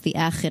 when it's the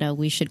akhirah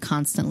we should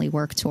constantly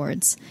work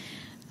towards.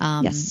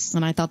 Yes.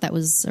 And I thought that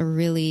was a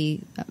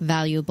really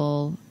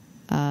valuable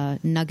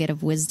nugget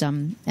of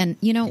wisdom. And,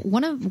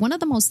 one of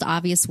the most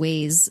obvious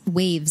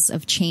waves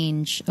of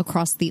change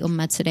across the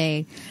ummah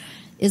today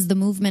is the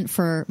movement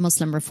for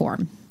Muslim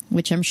reform,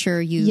 which I'm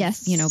sure you've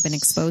been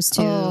exposed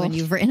to and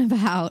you've written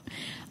about.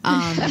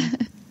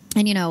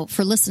 And,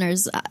 for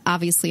listeners,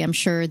 obviously, I'm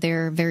sure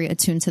they're very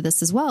attuned to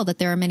this as well, that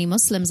there are many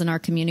Muslims in our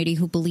community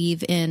who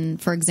believe in,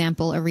 for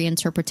example, a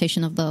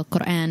reinterpretation of the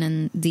Quran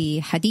and the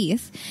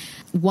Hadith,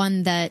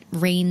 one that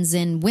reins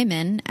in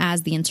women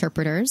as the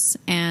interpreters.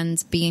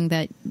 And being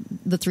that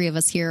the three of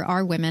us here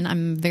are women,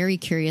 I'm very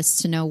curious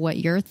to know what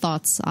your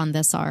thoughts on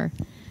this are.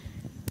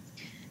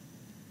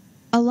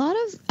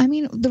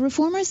 The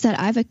reformers that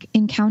I've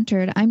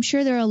encountered, I'm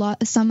sure there are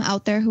some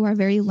out there who are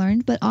very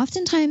learned, but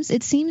oftentimes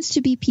it seems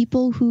to be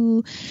people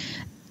who,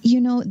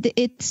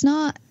 it's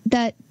not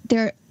that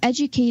they're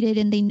educated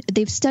and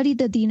they've studied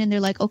the deen and they're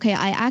like, okay,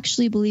 I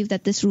actually believe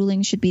that this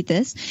ruling should be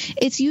this.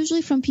 It's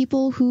usually from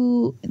people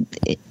who,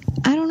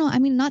 I don't know,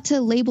 not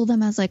to label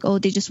them as like, oh,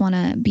 they just want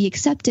to be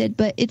accepted,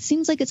 but it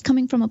seems like it's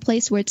coming from a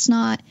place where it's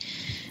not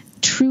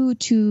true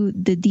to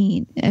the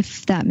deen,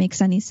 if that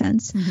makes any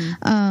sense.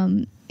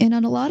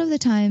 And a lot of the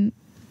time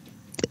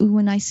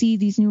when I see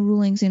these new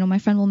rulings, my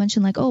friend will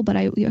mention like, oh, but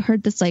I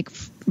heard this like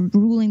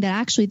ruling that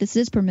actually this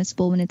is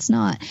permissible when it's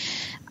not.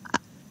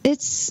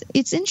 It's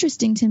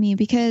interesting to me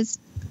because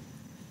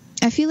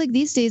I feel like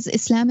these days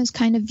Islam is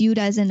kind of viewed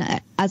as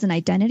an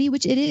identity,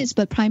 which it is,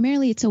 but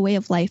primarily it's a way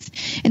of life.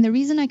 And the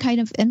reason I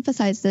kind of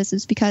emphasize this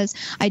is because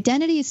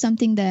identity is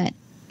something that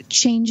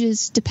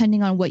changes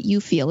depending on what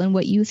you feel and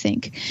what you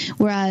think.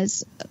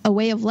 Whereas a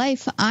way of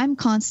life, I'm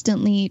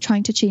constantly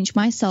trying to change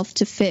myself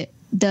to fit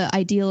the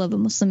ideal of a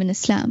Muslim in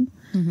Islam,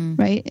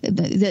 right?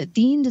 The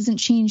deen doesn't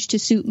change to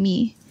suit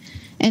me,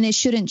 and it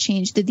shouldn't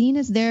change. The deen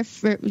is there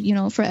for,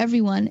 for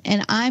everyone.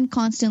 And I'm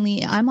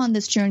on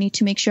this journey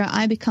to make sure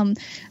I become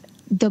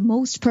the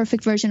most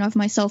perfect version of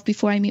myself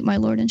before I meet my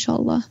Lord,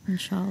 inshallah.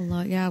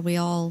 Inshallah. Yeah, we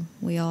all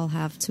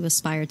have to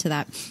aspire to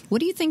that. What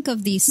do you think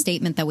of the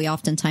statement that we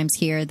oftentimes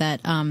hear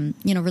that,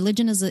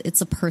 religion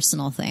it's a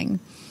personal thing,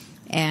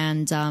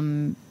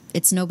 and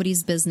it's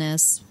nobody's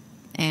business,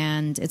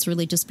 and it's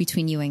really just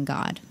between you and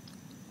God?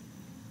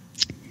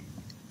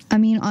 I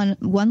mean, on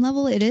one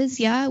level it is,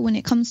 yeah, when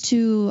it comes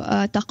to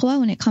taqwa,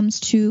 when it comes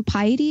to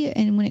piety,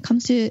 and when it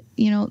comes to,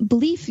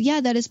 belief,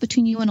 yeah, that is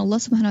between you and Allah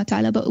subhanahu wa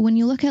ta'ala. But when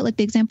you look at like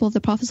the example of the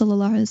Prophet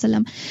sallallahu alaihi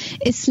wasallam,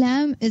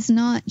 Islam is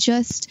not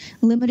just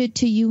limited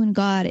to you and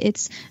God.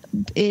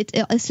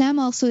 Islam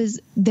also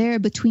is there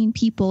between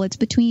people. It's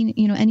between,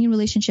 any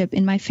relationship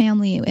in my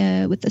family,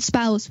 with a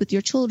spouse, with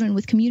your children,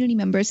 with community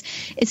members.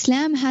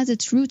 Islam has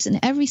its roots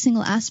in every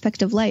single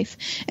aspect of life.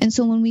 And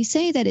so when we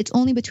say that it's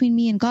only between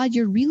me and God,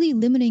 you're really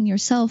limiting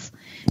yourself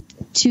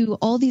to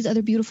all these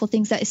other beautiful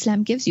things that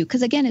Islam gives you.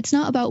 Because again, it's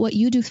not about what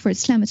you do for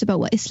Islam, it's about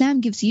what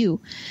Islam gives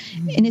you.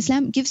 And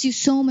Islam gives you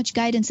so much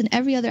guidance in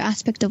every other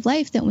aspect of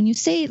life that when you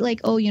say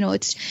like, oh,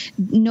 it's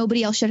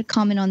nobody else should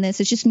comment on this,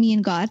 it's just me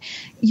and God,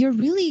 you're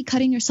really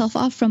cutting yourself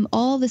off from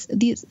all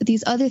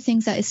these other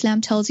things that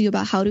Islam tells you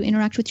about how to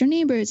interact with your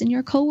neighbors and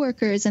your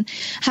coworkers, and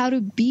how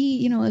to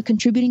be, a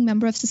contributing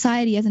member of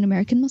society as an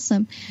American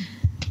Muslim.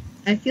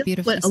 I feel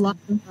what a lot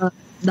of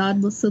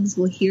non-Muslims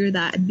will hear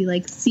that and be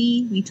like,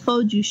 see, we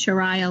told you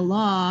Sharia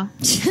law,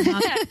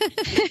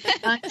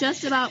 not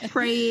just about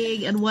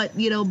praying and what,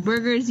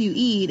 burgers you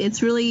eat.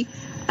 It's really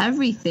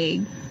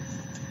everything.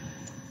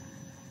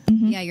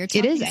 Yeah, you're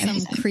talking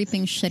some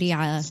creeping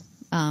Sharia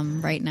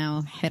right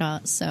now,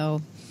 Heraa.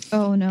 So,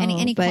 oh no,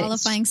 any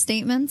qualifying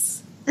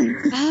statements?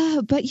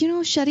 But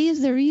Sharia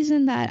is the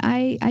reason that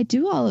I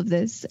do all of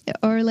this.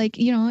 Or like,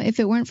 if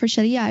it weren't for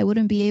Sharia, I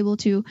wouldn't be able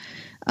to,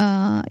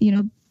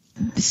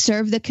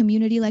 serve the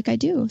community like I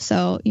do.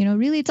 So,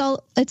 really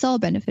it's all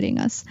benefiting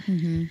us.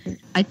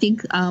 I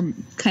think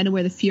kind of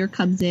where the fear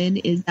comes in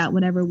is that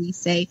whenever we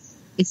say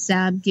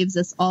Islam gives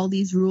us all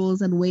these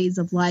rules and ways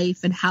of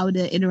life and how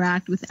to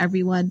interact with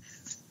everyone,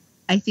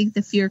 I think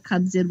the fear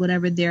comes in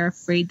whenever they're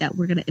afraid that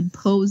we're going to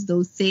impose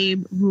those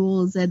same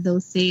rules and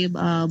those same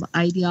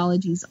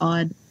ideologies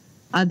on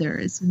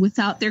others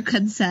without their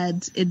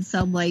consent in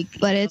some like...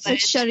 But it's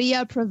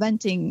Sharia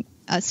preventing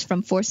us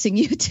from forcing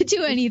you to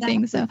do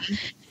anything. Exactly.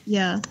 So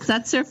yeah,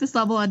 that surface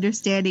level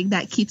understanding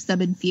that keeps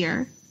them in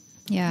fear.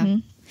 Yeah.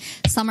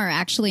 Summer,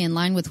 actually, in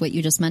line with what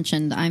you just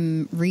mentioned,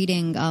 I'm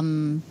reading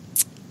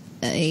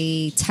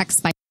a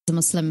text by a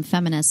Muslim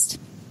feminist.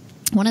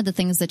 One of the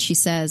things that she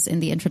says in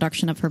the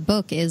introduction of her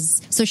book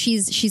is, so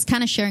she's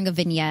kind of sharing a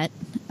vignette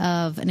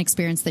of an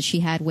experience that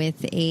she had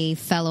with a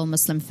fellow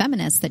Muslim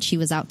feminist that she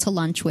was out to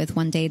lunch with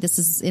one day. This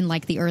is in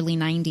like the early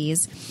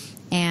 90s.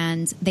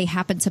 And they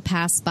happened to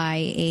pass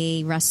by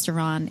a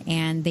restaurant,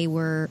 and they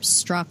were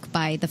struck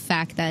by the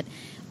fact that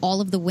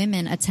all of the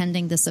women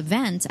attending this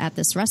event at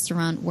this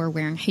restaurant were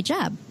wearing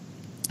hijab.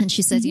 And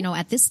she says,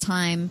 at this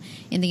time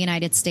in the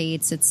United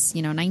States, it's,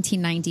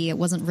 1990, it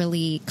wasn't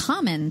really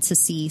common to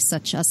see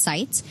such a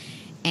sight.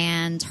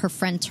 And her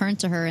friend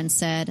turned to her and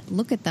said,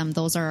 look at them,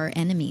 those are our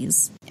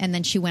enemies. And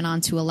then she went on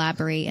to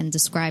elaborate and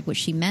describe what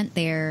she meant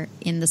there,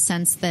 in the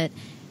sense that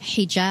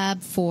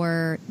hijab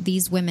for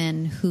these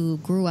women who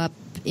grew up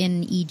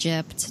in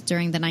Egypt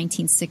during the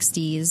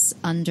 1960s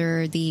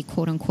under the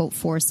quote-unquote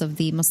force of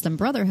the Muslim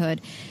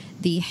Brotherhood,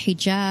 the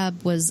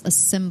hijab was a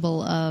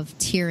symbol of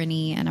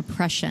tyranny and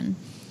oppression.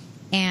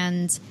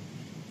 And,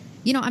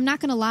 I'm not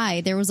going to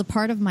lie, there was a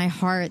part of my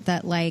heart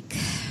that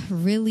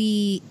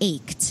really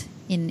ached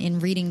in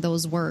reading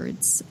those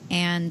words.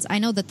 And I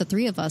know that the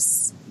three of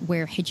us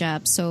wear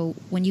hijab. So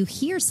when you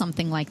hear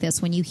something like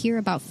this, when you hear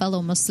about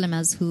fellow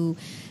Muslims who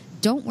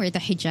don't wear the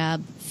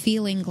hijab,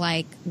 feeling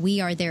like we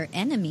are their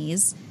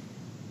enemies,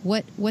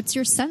 what's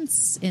your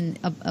sense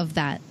of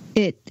that?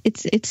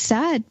 It's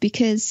sad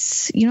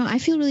because, I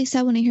feel really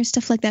sad when I hear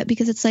stuff like that,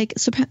 because it's like,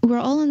 we're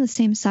all on the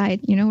same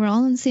side, we're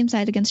all on the same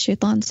side against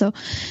shaitan. So,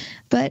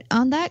 but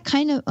on that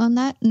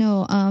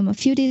note, a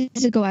few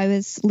days ago, I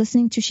was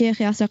listening to Sheikh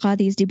Yasser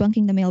Qadhi's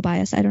Debunking the Male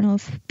Bias. I don't know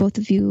if both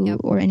of you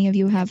or any of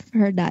you have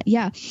heard that.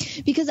 Yeah,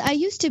 because I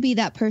used to be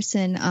that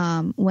person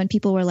when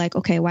people were like,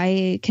 okay,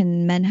 why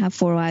can men have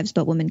 4 wives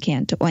but women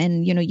can't?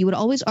 And, you would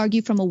always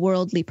argue from a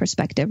worldly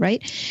perspective,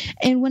 right?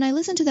 And when I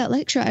listened to that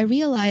lecture, I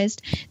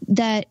realized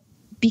that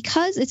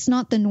because it's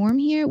not the norm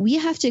here, we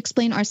have to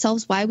explain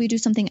ourselves why we do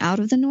something out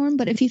of the norm.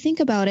 But if you think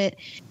about it,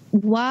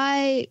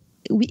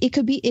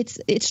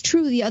 it's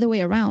true the other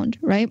way around,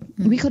 right?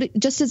 Mm-hmm. We could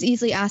just as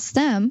easily ask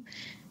them,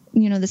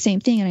 the same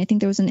thing. And I think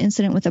there was an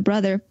incident with a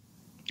brother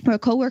where a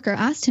coworker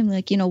asked him,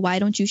 why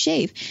don't you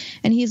shave?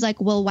 And he's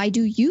like, well, why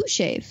do you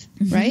shave?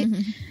 Right.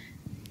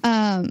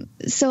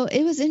 So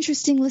it was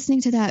interesting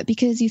listening to that,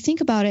 because you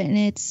think about it and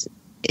it's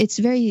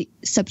very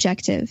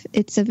subjective.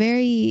 It's a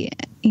very,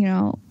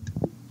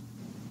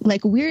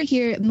 like, we're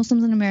here,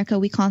 Muslims in America,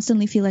 we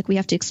constantly feel like we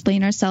have to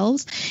explain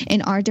ourselves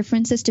and our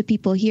differences to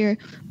people here.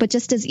 But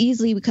just as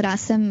easily, we could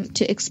ask them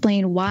to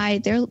explain why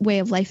their way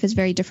of life is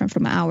very different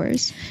from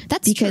ours.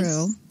 That's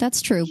true.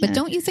 Yeah. But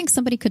don't you think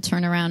somebody could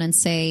turn around and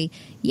say,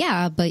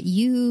 yeah, but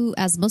you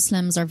as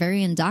Muslims are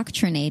very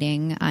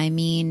indoctrinating. I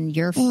mean,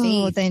 your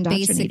faith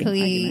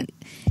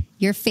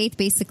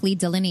basically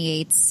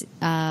delineates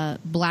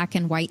black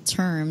and white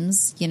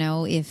terms.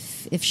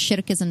 If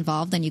shirk is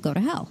involved, then you go to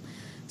hell.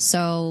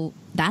 So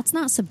that's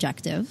not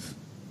subjective.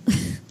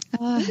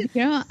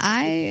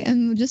 I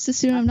am just a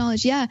student of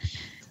knowledge. Yeah.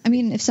 I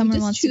mean, if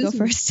someone wants to go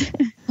first.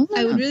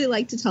 I would really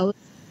like to tell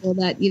people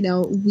that,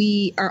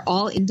 we are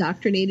all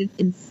indoctrinated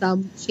in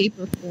some shape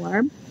or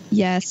form.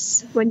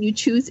 Yes. When you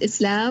choose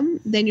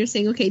Islam, then you're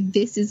saying, okay,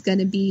 this is going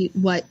to be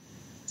what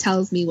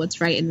tells me what's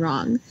right and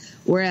wrong.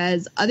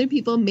 Whereas other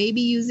people may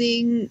be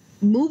using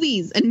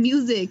movies and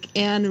music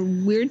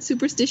and weird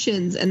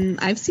superstitions,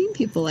 and I've seen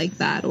people like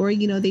that. Or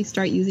they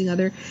start using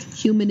other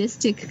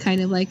humanistic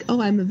kind of like,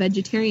 oh, I'm a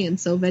vegetarian,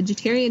 so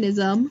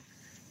vegetarianism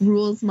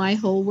rules my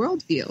whole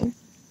worldview.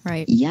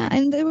 Right. Yeah,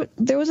 and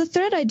there was a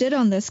thread I did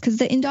on this, because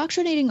the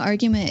indoctrinating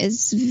argument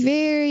is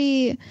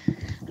very,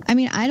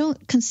 I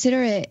don't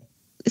consider it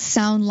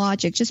sound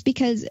logic, just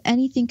because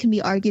anything can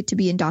be argued to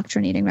be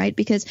indoctrinating, right?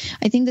 Because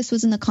I think this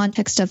was in the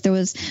context of there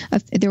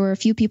were a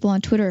few people on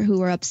Twitter who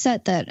were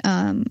upset that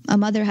a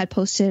mother had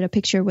posted a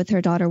picture with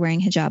her daughter wearing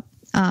hijab.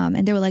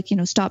 And they were like,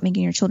 stop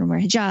making your children wear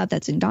hijab.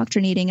 That's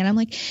indoctrinating. And I'm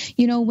like,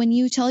 when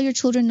you tell your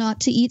children not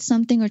to eat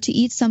something or to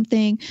eat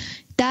something,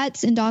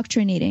 that's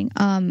indoctrinating.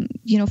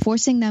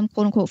 Forcing them,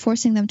 quote unquote,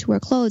 forcing them to wear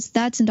clothes,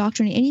 that's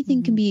indoctrinating.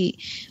 Anything can be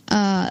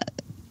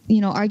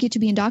argued to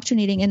be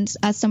indoctrinating. And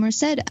as Summer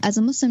said, as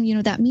a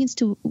Muslim, that means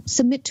to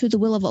submit to the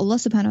will of Allah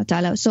subhanahu wa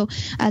ta'ala. So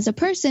as a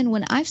person,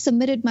 when I've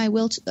submitted my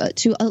will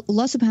to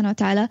Allah subhanahu wa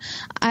ta'ala,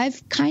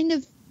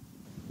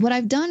 what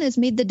I've done is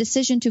made the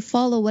decision to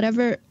follow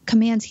whatever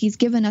commands He's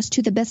given us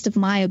to the best of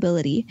my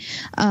ability.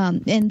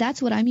 And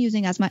that's what I'm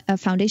using as a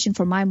foundation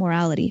for my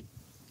morality.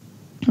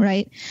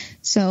 Right.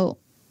 So,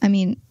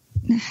 I'm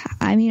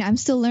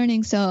still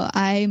learning, so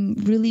I'm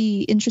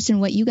really interested in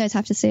what you guys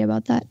have to say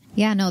about that.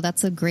 Yeah, no,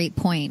 that's a great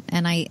point.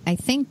 And I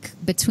think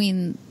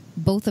between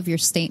both of your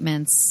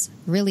statements,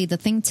 really the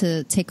thing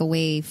to take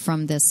away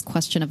from this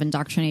question of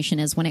indoctrination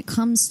is when it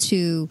comes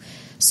to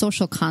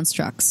social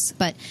constructs.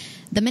 But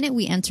the minute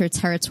we enter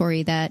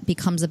territory that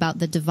becomes about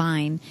the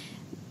divine,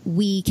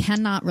 we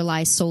cannot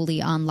rely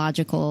solely on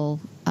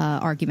logical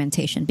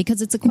argumentation,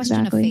 because it's a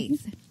question of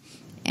faith.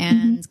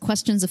 And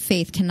questions of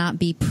faith cannot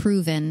be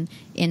proven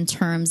in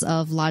terms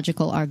of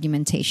logical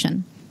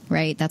argumentation,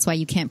 right? That's why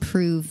you can't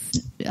prove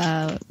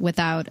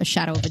without a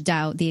shadow of a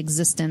doubt the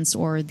existence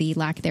or the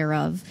lack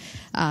thereof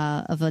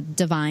of a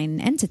divine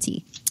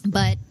entity.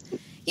 But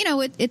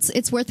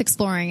it's worth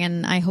exploring,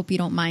 and I hope you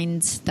don't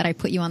mind that I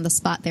put you on the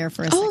spot there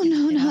for a second. Oh,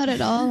 no, not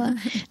at all.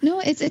 No,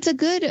 it's a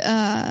good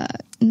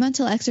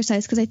mental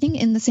exercise, because I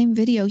think in the same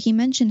video he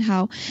mentioned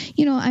how,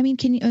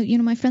 can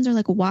you, my friends are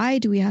like, why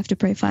do we have to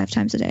pray 5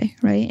 times a day,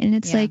 right? And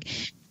it's like,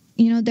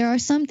 there are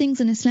some things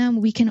in Islam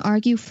we can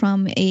argue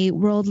from a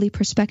worldly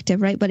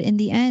perspective, right? But in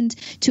the end,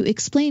 to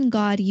explain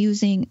God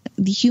using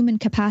the human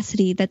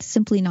capacity, that's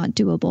simply not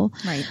doable.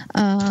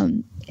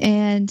 Right.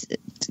 And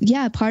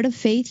yeah, part of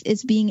faith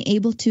is being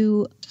able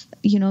to,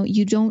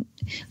 you don't,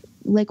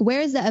 like,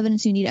 where is the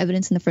evidence? You need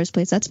evidence in the first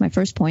place. That's my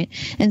first point.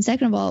 And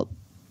second of all,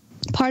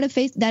 part of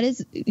faith, that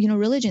is,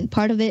 religion.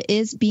 Part of it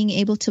is being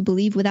able to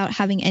believe without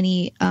having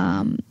any,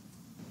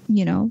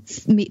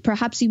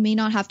 perhaps you may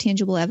not have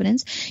tangible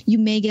evidence. You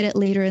may get it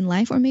later in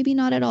life, or maybe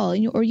not at all.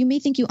 Or you may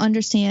think you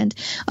understand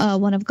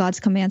one of God's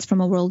commands from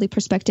a worldly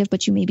perspective,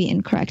 but you may be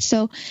incorrect.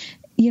 So,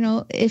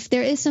 if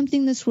there is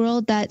something in this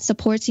world that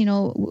supports,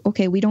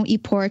 okay, we don't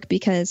eat pork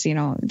because,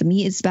 the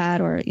meat is bad,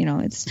 or,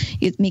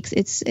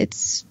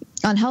 it's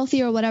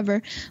unhealthy or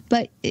whatever.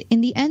 But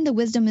in the end, the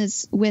wisdom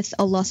is with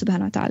Allah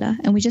subhanahu wa ta'ala.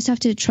 And we just have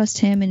to trust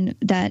Him, and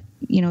that,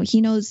 He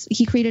knows,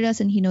 He created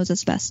us and He knows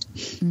us best.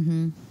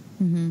 Mm-hmm.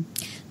 Mm-hmm.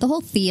 The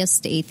whole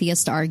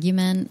theist-atheist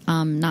argument,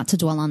 not to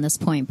dwell on this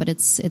point, but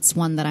it's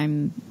one that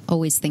I'm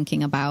always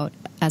thinking about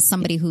as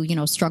somebody who,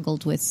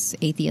 struggled with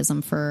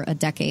atheism for a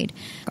decade.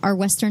 Our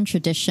Western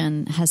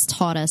tradition has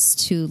taught us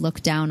to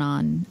look down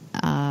on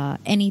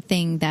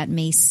anything that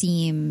may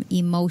seem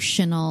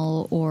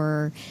emotional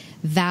or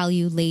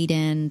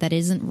value-laden, that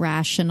isn't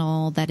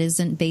rational, that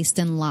isn't based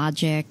in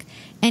logic.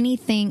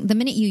 Anything, the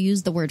minute you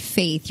use the word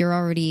faith, you're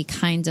already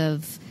kind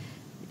of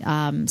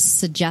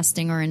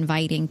suggesting or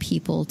inviting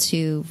people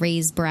to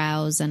raise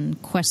brows and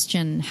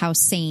question how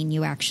sane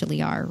you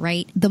actually are,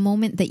 right? The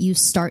moment that you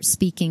start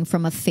speaking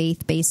from a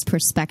faith-based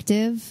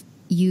perspective,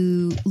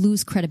 you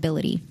lose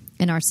credibility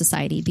in our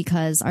society,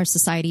 because our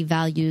society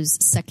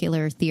values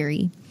secular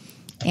theory.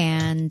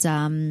 And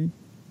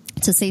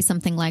to say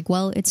something like,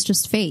 well, it's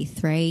just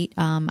faith, right?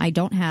 I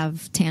don't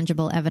have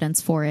tangible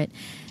evidence for it.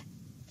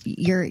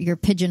 you're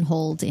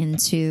pigeonholed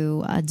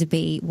into a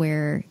debate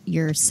where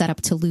you're set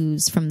up to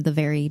lose from the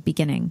very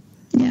beginning.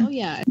 Yeah. Oh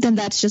yeah. Then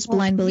that's just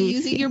blind belief.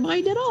 Using your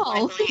mind at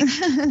all.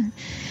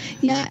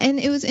 Yeah, and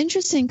it was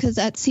interesting because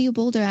at CU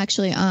Boulder,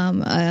 actually,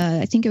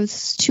 I think it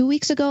was 2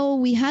 weeks ago,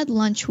 we had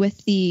lunch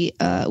with a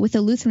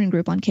Lutheran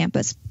group on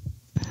campus.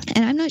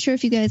 And I'm not sure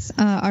if you guys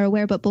are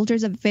aware, but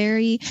Boulder's a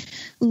very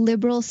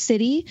liberal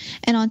city.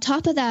 And on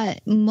top of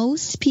that,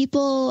 most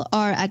people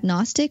are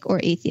agnostic or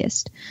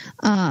atheist.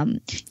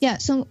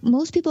 So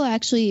most people are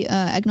actually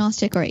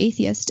agnostic or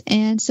atheist.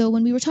 And so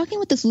when we were talking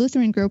with this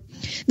Lutheran group,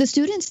 the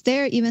students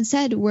there even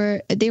said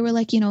they were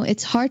like,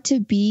 it's hard to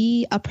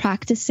be a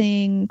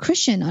practicing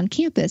Christian on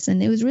campus.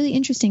 And it was really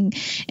interesting.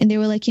 And they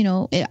were like,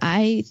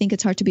 I think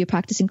it's hard to be a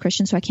practicing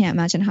Christian, so I can't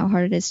imagine how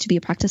hard it is to be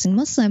a practicing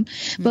Muslim.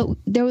 Mm-hmm. But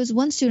there was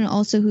one student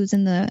also who's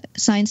in the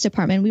science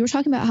department. We were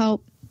talking about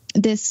how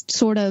this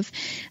sort of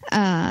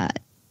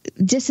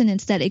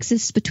dissonance that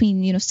exists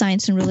between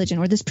science and religion,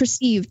 or this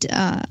perceived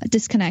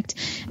disconnect.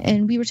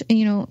 And we were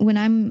when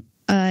I'm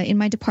in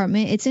my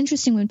department, it's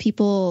interesting when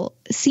people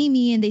see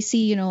me and they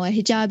see a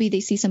hijabi, they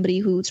see somebody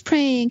who's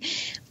praying,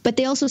 but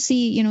they also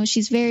see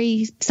she's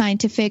very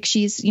scientific,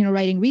 she's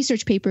writing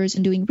research papers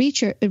and doing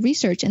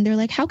research, and they're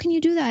like, how can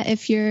you do that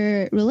if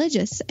you're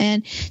religious?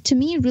 And to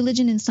me,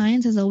 religion and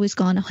science has always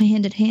gone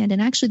hand in hand. And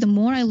actually, the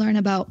more I learn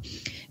about,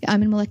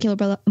 I'm in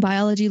molecular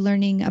biology,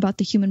 learning about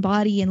the human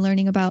body and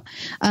learning about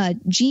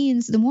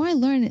genes, the more I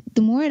learn,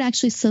 the more it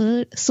actually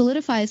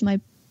solidifies my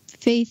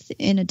faith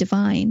in a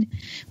divine,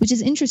 which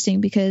is interesting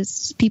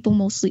because people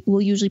mostly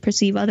will usually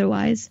perceive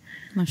otherwise.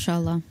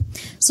 Mashallah.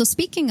 So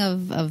speaking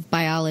of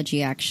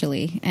biology,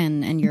 actually,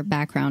 and your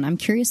background, I'm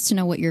curious to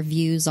know what your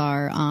views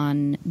are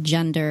on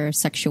gender,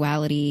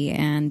 sexuality,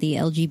 and the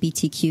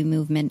LGBTQ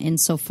movement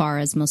insofar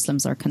as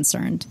Muslims are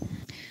concerned.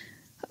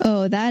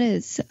 Oh, that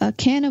is a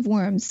can of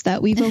worms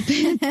that we've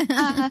opened.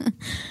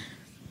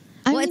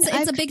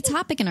 It's a big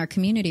topic in our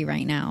community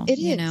right now. It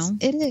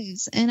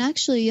is. And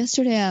actually,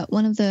 yesterday at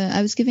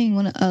I was giving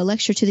a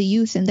lecture to the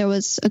youth, and there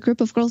was a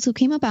group of girls who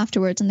came up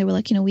afterwards, and they were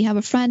like, we have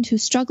a friend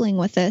who's struggling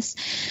with this.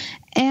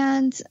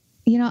 And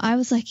I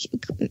was like,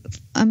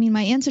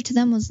 my answer to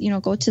them was,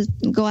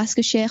 go ask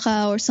a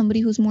sheikha or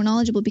somebody who's more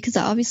knowledgeable, because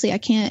obviously I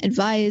can't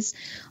advise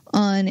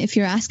on if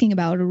you're asking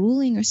about a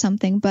ruling or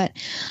something. But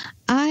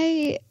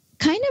I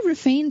kind of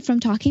refrain from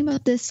talking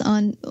about this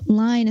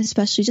online,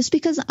 especially just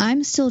because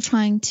I'm still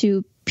trying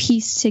to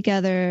piece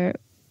together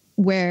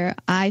where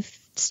I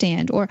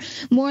stand, or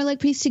more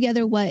like piece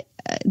together what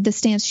the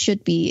stance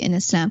should be in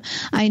Islam.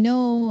 I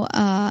know,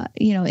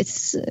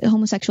 it's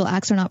homosexual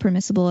acts are not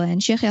permissible,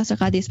 and Sheikh Yasir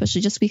Qadi,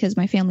 especially just because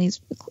my family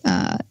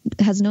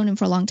has known him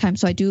for a long time,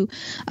 so I do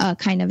I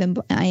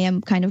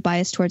am kind of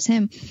biased towards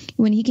him.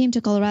 When he came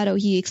to Colorado,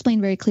 he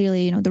explained very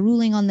clearly, the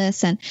ruling on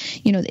this, and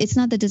it's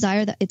not the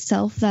desire that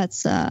itself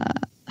that's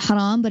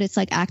haram, but it's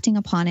like acting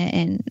upon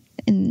it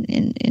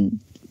and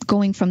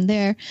going from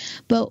there.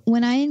 But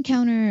when I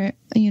encounter,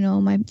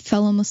 my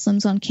fellow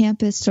Muslims on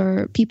campus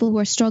or people who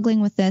are struggling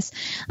with this,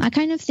 I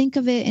kind of think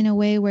of it in a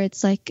way where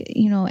it's like,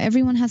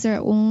 everyone has their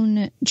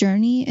own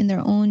journey and their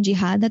own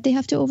jihad that they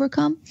have to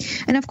overcome.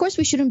 And of course,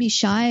 we shouldn't be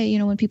shy,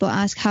 when people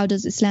ask, how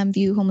does Islam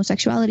view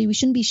homosexuality? We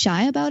shouldn't be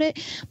shy about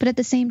it. But at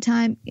the same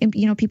time,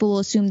 people will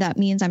assume that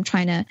means I'm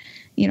trying to,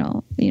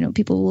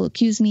 people will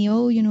accuse me,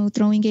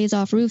 throwing gays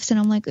off roofs. And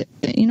I'm like,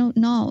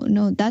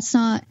 no, that's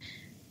not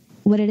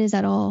what it is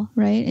at all,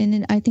 right?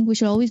 And I think we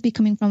should always be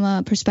coming from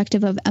a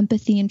perspective of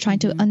empathy and trying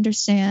to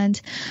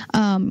understand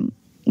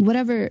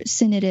whatever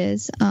sin it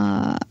is,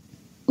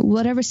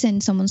 whatever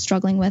sin someone's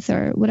struggling with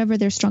or whatever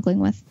they're struggling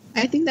with.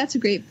 I think that's a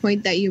great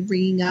point that you're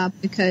bringing up,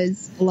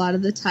 because a lot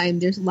of the time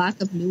there's lack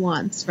of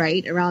nuance,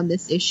 right, around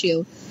this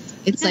issue.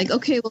 It's like,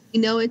 okay, well, we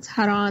know it's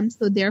haram,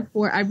 so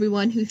therefore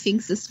everyone who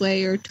thinks this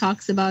way or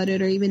talks about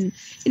it or even,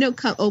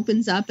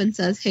 opens up and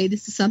says, hey,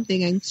 this is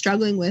something I'm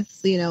struggling with,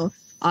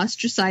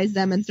 ostracize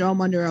them and throw them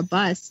under a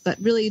bus. But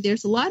really,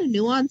 there's a lot of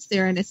nuance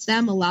there, and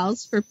Islam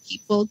allows for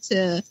people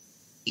to,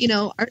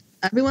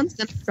 everyone's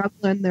going to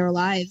struggle in their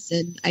lives,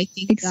 and I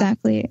think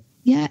exactly,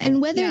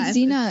 and whether it's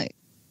zina.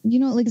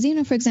 Like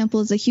zina, for example,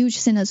 is a huge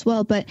sin as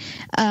well. But,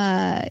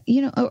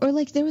 or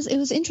like it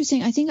was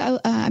interesting. I think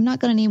I'm not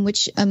going to name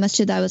which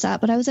masjid I was at,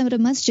 but I was at a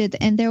masjid,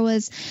 and there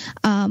was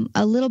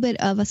a little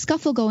bit of a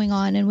scuffle going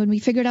on. And when we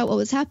figured out what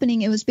was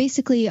happening, it was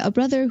basically a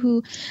brother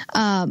who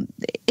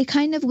it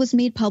kind of was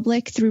made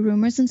public through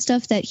rumors and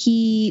stuff that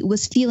he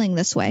was feeling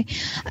this way.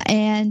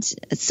 And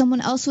someone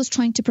else was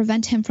trying to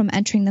prevent him from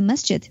entering the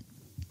masjid.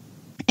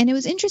 And it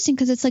was interesting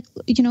because it's like,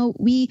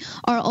 we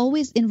are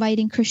always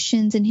inviting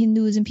Christians and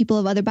Hindus and people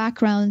of other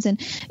backgrounds and,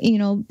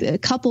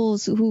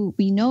 couples who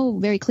we know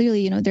very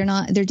clearly,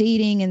 they're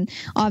dating and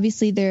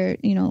obviously they're,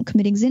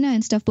 committing zina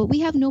and stuff. But we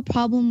have no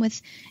problem with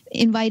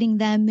inviting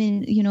them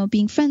and,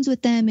 being friends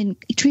with them and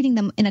treating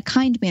them in a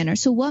kind manner.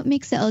 So what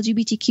makes the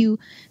LGBTQ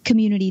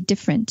community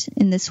different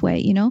in this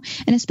way,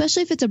 And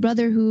especially if it's a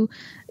brother who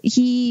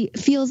he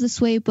feels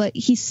this way, but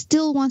he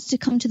still wants to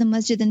come to the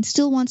masjid and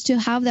still wants to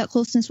have that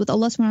closeness with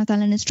Allah subhanahu wa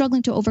ta'ala, and is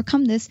struggling to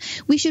overcome this,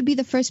 we should be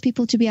the first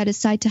people to be at his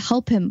side to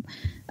help him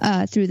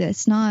through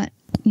this, not,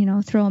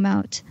 throw him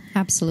out.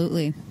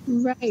 Absolutely.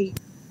 Right.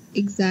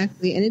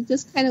 Exactly. And it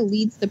just kind of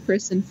leads the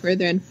person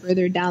further and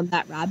further down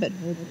that rabbit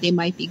hole that they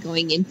might be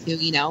going into,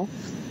 A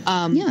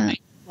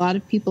lot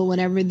of people,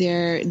 whenever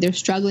they're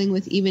struggling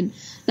with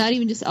not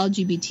even just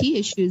LGBT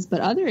issues, but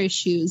other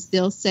issues,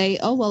 they'll say,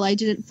 oh, well, I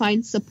didn't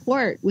find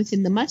support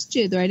within the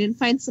masjid, or I didn't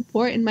find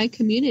support in my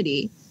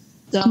community.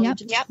 So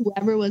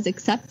whoever was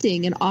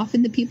accepting, and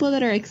often the people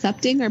that are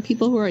accepting are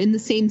people who are in the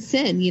same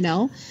sin,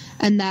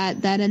 and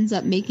that ends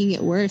up making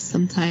it worse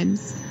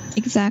sometimes.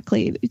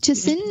 Exactly. To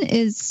sin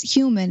is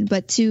human,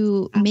 but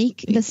to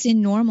make the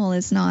sin normal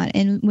is not.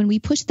 And when we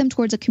push them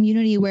towards a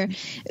community where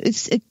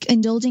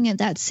indulging in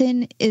that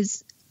sin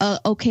is a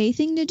okay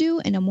thing to do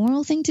and a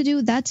moral thing to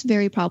do, that's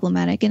very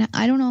problematic. And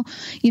I don't know,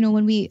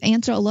 when we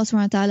answer Allah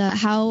subhanahu wa ta'ala,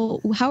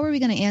 how are we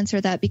going to answer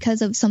that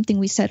because of something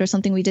we said or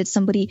something we did,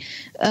 somebody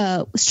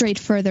strayed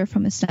further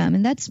from Islam?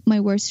 And that's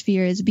my worst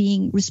fear, is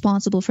being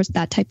responsible for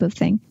that type of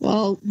thing.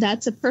 Well,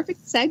 that's a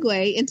perfect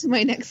segue into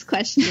my next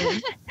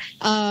question.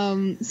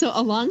 So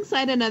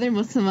alongside another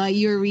Muslimah,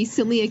 you were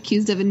recently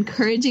accused of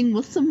encouraging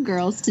Muslim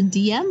girls to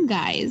DM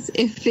guys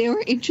if they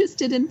were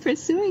interested in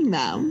pursuing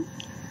them.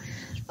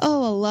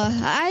 Oh Allah,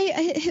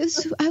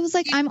 I was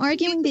like, I'm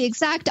arguing the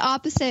exact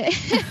opposite.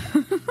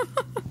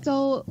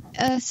 So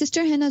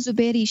Sister Hina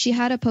Zubairi, she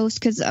had a post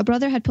because a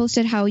brother had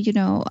posted how,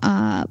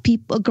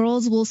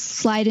 girls will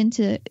slide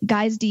into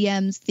guys'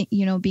 DMs,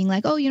 being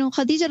like, oh,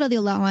 Khadija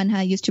radiallahu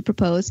anha used to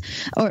propose,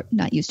 or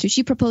not used to,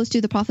 she proposed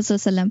to the Prophet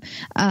sallallahu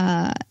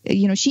alaihi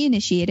wasallam, she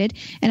initiated.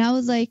 And I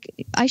was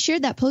like, I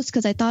shared that post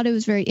because I thought it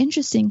was very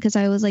interesting, because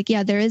I was like,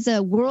 yeah, there is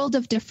a world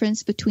of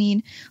difference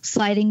between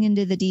sliding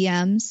into the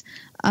DMs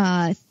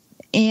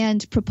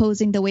and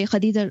proposing the way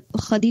Khadija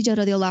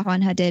radiallahu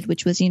anha did,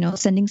 which was,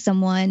 sending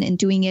someone and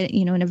doing it,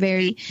 in a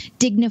very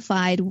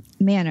dignified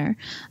manner.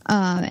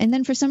 And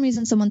then for some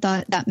reason, someone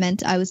thought that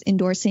meant I was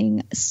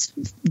endorsing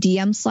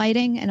DM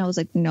sliding. And I was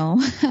like,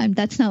 no,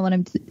 that's not what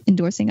I'm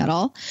endorsing at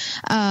all.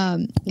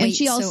 Wait, and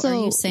she also...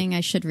 So are you saying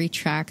I should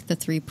retract the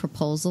 3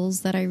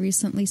 proposals that I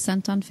recently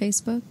sent on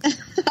Facebook?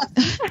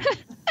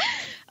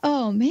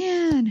 Oh,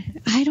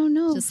 man. I don't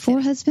know. Just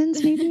 4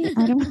 husbands, maybe?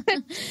 I don't know.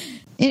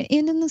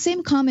 And in the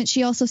same comment,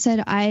 she also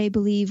said, I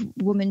believe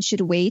women should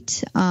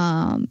wait.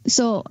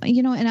 So,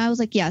 and I was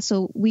like, yeah,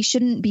 so we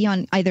shouldn't be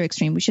on either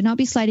extreme. We should not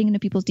be sliding into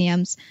people's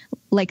DMs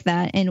like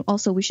that. And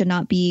also we should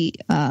not be,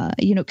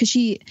 because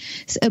she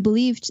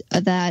believed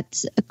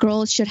that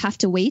girls should have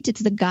to wait.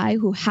 It's the guy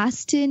who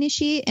has to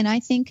initiate. And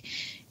I think,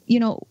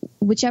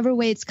 whichever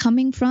way it's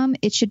coming from,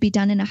 it should be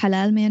done in a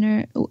halal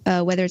manner,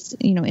 whether it's,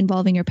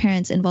 involving your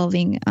parents,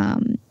 involving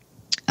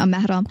a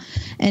mahram,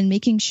 and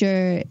making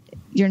sure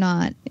you're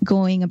not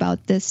going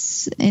about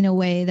this in a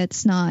way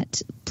that's not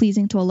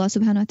pleasing to Allah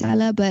subhanahu wa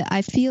ta'ala. But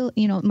I feel,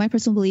 my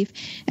personal belief,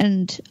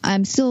 and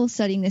I'm still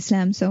studying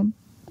Islam, so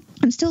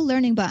I'm still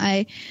learning, but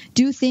I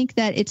do think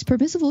that it's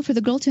permissible for the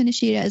girl to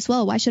initiate it as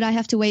well. Why should I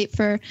have to wait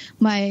for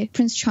my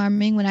Prince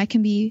Charming when I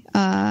can be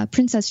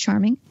Princess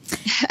Charming?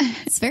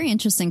 It's very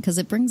interesting because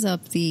it brings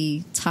up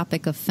the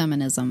topic of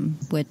feminism,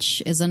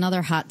 which is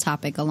another hot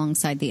topic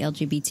alongside the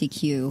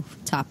LGBTQ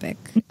topic.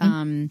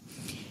 Mm-hmm.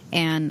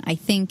 And I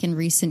think in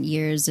recent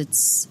years,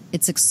 it's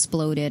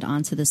exploded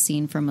onto the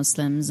scene for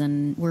Muslims,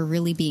 and we're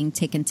really being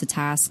taken to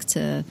task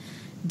to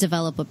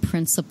develop a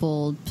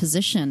principled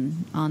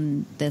position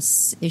on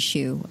this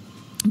issue.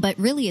 But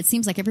really, it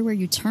seems like everywhere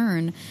you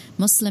turn,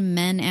 Muslim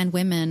men and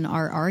women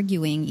are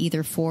arguing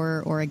either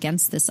for or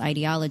against this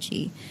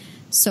ideology.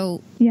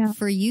 So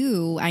for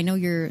you, I know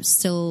you're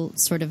still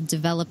sort of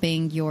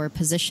developing your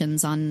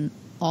positions on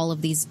all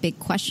of these big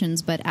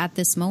questions, but at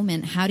this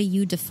moment, how do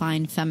you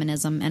define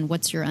feminism, and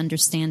what's your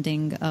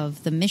understanding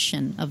of the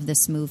mission of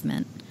this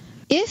movement?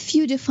 If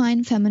you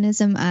define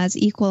feminism as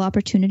equal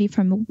opportunity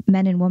for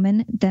men and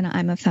women, then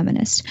I'm a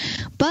feminist.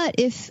 But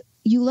if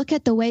you look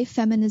at the way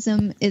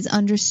feminism is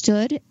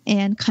understood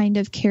and kind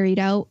of carried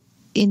out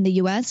in the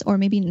U.S., or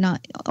maybe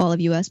not all of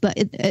U.S., but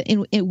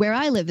in where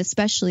I live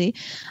especially,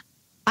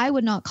 I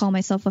would not call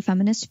myself a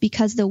feminist,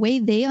 because the way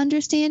they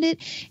understand it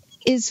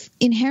is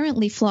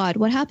inherently flawed.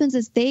 What happens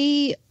is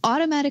they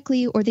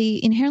automatically, or they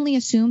inherently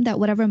assume that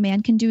whatever a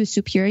man can do is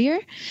superior.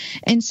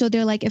 And so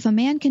they're like, if a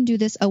man can do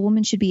this, a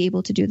woman should be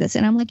able to do this.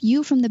 And I'm like,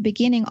 you from the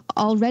beginning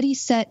already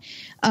set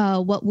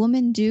what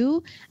women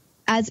do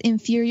as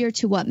inferior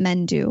to what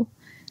men do.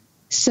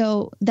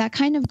 So that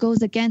kind of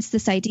goes against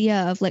this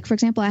idea of, like, for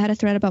example, I had a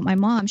thread about my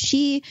mom.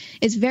 She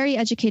is very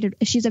educated.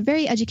 She's a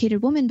very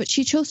educated woman, but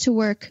she chose to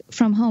work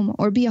from home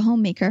or be a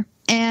homemaker.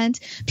 And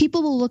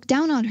people will look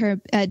down at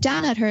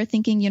her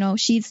thinking,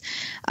 she's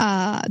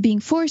being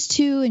forced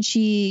to, and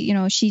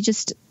she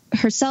just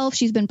herself,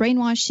 she's been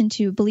brainwashed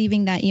into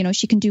believing that,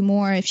 she can do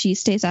more if she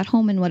stays at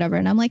home and whatever.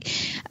 And I'm like,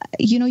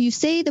 you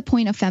say the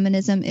point of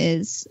feminism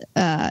is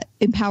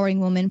empowering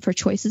women for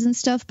choices and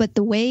stuff, but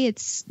the way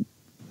it's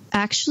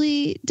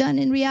actually done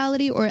in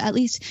reality, or at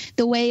least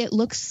the way it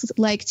looks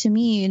like to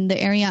me in the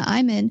area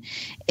I'm in,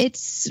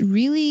 it's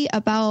really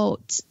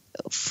about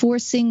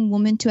forcing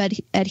women to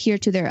adhere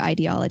to their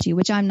ideology,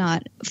 which I'm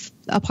not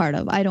a part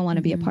of. I don't want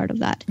to be a part of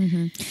that.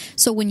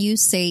 So when you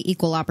say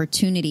equal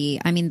opportunity,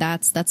 I mean,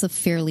 that's a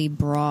fairly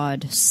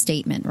broad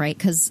statement, right?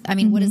 Because, I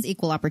mean, what is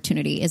equal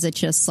opportunity? Is it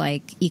just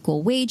like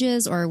equal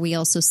wages, or are we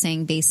also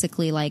saying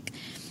basically like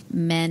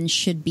men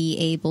should be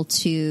able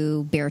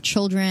to bear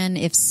children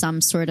if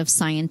some sort of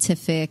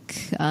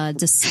scientific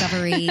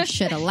discovery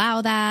should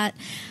allow that?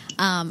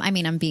 I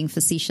mean, I'm being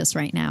facetious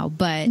right now,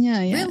 but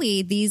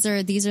really these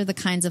are the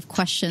kinds of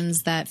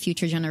questions that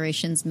future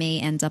generations may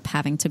end up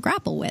having to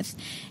grapple with.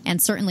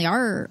 And certainly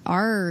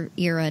our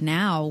era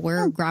now,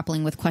 we're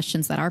grappling with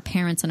questions that our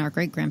parents and our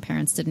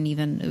great-grandparents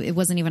it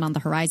wasn't even on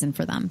the horizon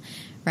for them,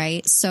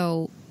 right?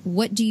 So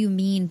what do you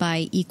mean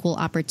by equal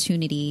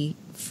opportunity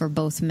for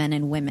both men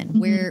and women?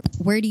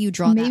 Where do you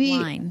draw that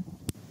line?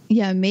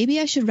 Yeah, maybe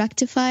I should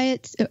rectify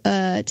it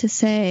to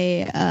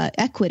say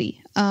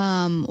equity.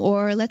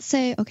 Or let's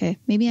say, okay,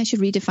 maybe I should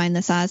redefine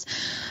this as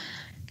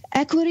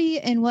equity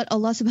in what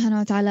Allah subhanahu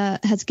wa ta'ala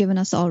has given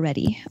us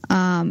already.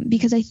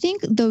 Because I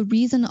think the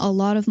reason a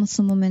lot of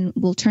Muslim women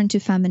will turn to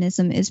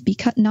feminism is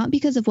not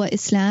because of what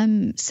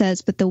Islam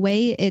says, but the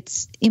way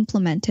it's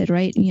implemented,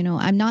 right? You know,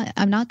 I'm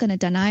not going to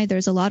deny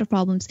there's a lot of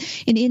problems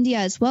in India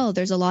as well.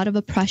 There's a lot of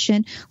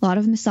oppression, a lot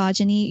of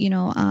misogyny, you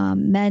know,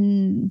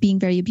 men being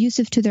very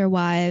abusive to their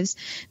wives,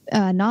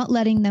 not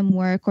letting them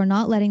work or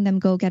not letting them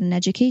go get an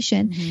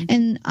education.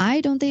 And I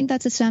don't think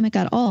that's Islamic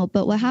at all.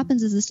 But what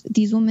happens is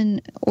these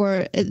women,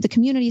 or the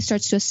community,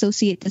 starts to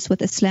associate this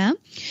with Islam,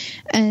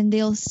 and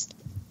they'll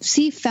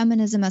see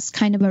feminism as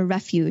kind of a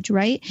refuge,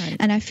 right?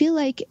 And I feel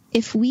like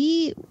if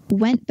we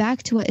went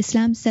back to what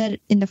Islam said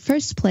in the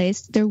first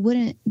place, there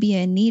wouldn't be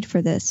a need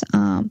for this.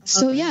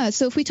 So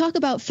if we talk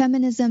about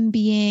feminism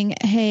being,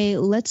 hey,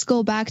 let's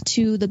go back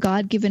to the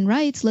God-given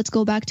rights, let's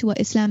go back to what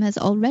Islam has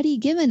already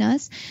given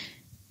us,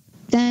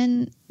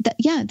 then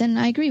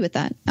I agree with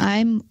that.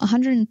 I'm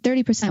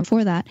 130%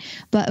 for that.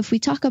 But if we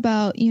talk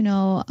about, you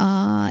know,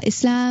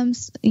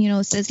 Islam's, you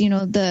know, says, you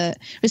know, the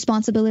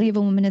responsibility of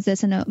a woman is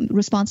this and a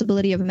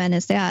responsibility of a man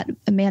is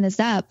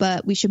that,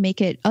 but we should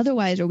make it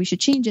otherwise, or we should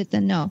change it,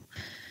 then no.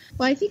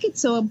 Well, I think it's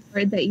so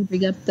important that you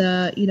bring up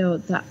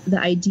the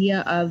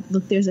idea of,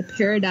 look, there's a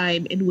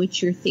paradigm in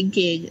which you're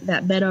thinking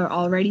that men are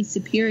already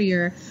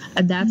superior,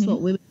 and that's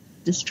what women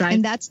to strive,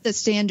 and that's the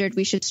standard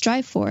we should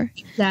strive for.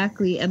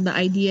 Exactly. And the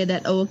idea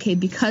that,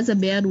 because a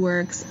man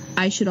works,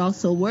 I should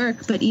also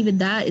work. But even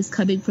that is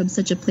coming from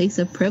such a place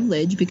of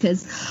privilege,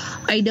 because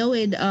I know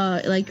in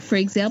for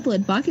example,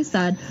 in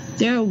Pakistan,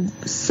 there are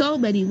so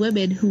many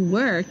women who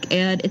work,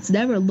 and it's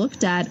never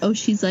looked at,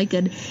 she's like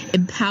an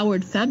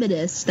empowered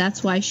feminist,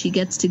 that's why she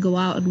gets to go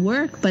out and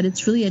work. But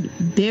it's really a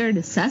bare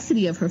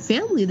necessity of her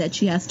family that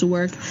she has to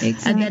work.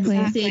 Exactly. And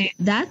then within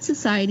that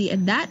society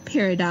and that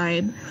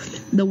paradigm,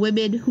 the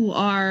women who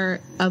are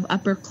of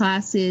upper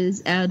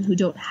classes and who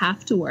don't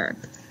have to work,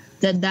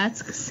 then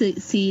that's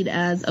seen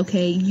as,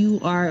 you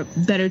are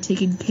better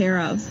taken care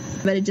of.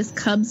 But it just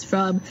comes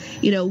from,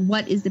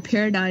 what is the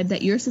paradigm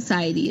that your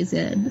society is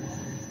in.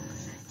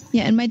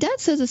 Yeah, and my dad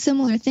says a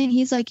similar thing.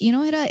 He's like,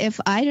 Heraa, if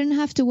I didn't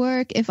have to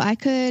work, if I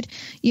could,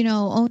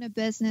 own a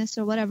business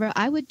or whatever,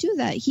 I would do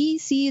that. He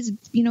sees,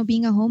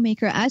 being a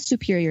homemaker as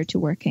superior to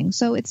working.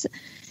 So it's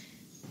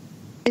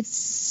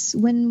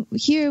when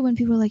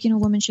people are like,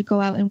 women should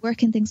go out and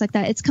work and things like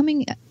that, it's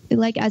coming,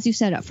 like, as you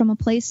said, from a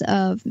place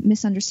of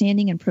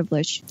misunderstanding and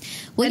privilege.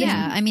 Well,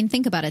 yeah. I mean,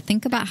 think about it.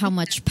 Think about how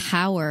much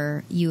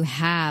power you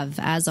have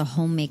as a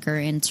homemaker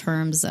in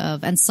terms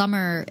of, and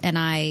Summer and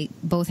I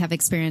both have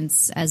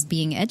experience as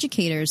being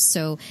educators.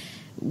 So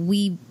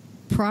we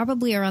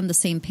probably are on the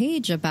same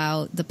page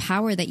about the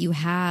power that you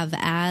have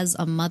as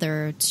a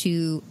mother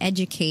to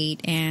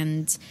educate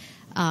and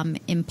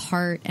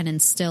impart and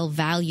instill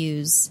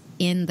values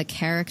in the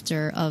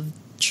character of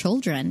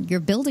children. You're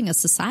building a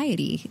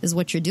society is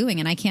what you're doing.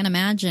 And I can't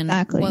imagine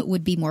what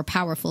would be more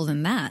powerful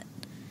than that.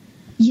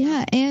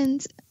 Yeah.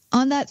 And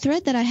on that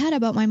thread that I had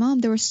about my mom,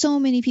 there were so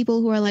many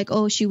people who are like,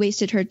 she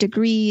wasted her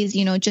degrees,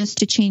 just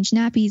to change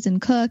nappies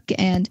and cook.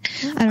 And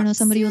I don't know,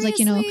 somebody was like,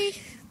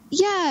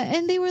 yeah.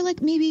 And they were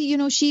like, maybe,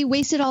 she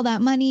wasted all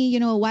that money,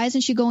 why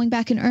isn't she going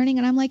back and earning?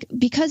 And I'm like,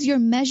 because you're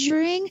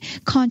measuring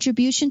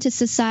contribution to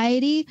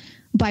society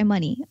by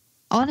money.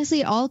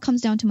 Honestly, it all comes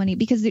down to money,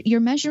 because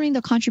you're measuring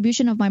the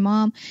contribution of my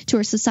mom to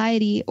our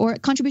society, or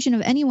contribution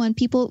of anyone.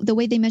 People, the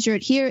way they measure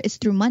it here is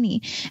through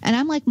money. And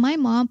I'm like, my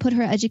mom put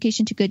her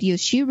education to good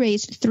use. She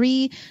raised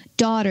 3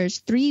 daughters,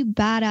 3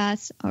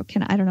 badass, I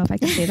don't know if I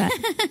can say that.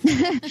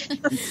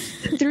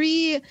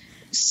 3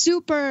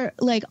 super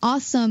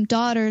awesome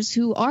daughters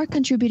who are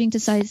contributing to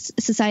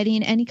society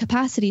in any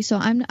capacity. So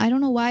I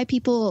don't know why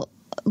people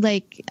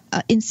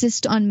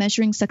insist on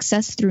measuring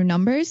success through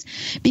numbers,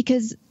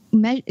 because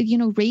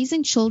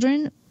raising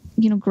children,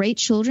 great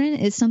children,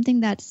 is something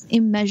that's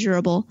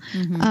immeasurable.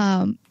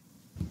 And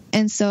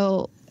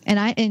the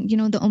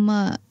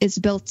ummah is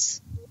built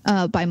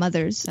by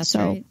mothers. That's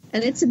right.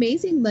 And it's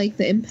amazing,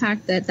 the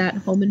impact that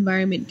home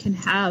environment can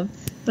have.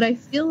 But I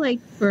feel like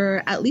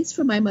at least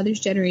for my mother's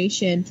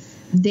generation,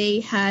 they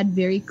had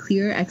very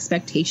clear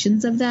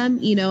expectations of them.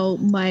 You know,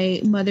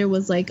 my mother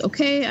was like,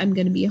 okay, I'm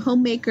going to be a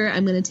homemaker.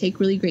 I'm going to take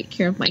really great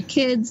care of my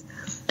kids.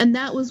 And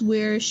that was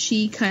where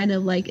she kind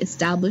of like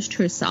established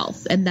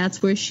herself. And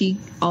that's where she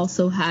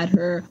also had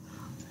her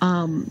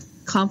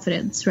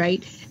confidence,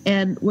 right?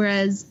 And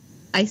whereas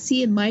I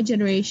see in my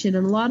generation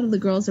and a lot of the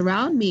girls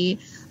around me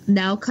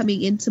now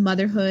coming into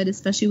motherhood,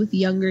 especially with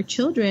younger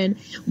children,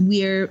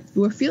 we're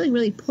feeling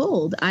really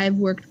pulled. I've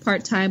worked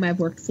part-time, I've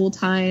worked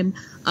full-time,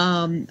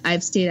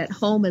 I've stayed at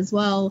home as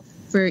well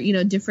for, you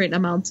know, different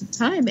amounts of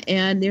time.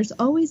 And there's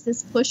always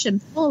this push and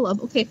pull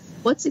of, okay,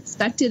 what's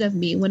expected of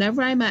me?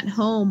 Whenever I'm at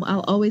home, I'll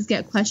always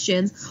get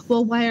questions,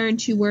 well, why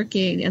aren't you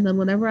working? And then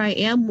whenever I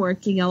am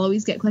working, I'll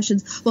always get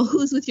questions, well,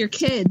 who's with your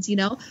kids, you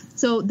know?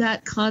 So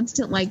that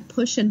constant like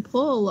push and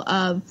pull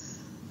of,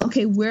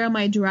 okay, where am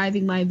I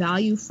deriving my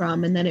value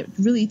from? And then it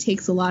really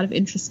takes a lot of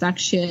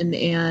introspection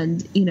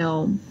and, you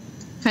know,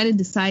 kind of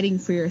deciding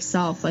for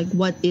yourself, like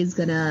what is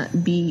going to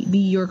be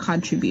your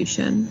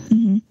contribution.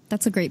 Mm-hmm.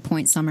 That's a great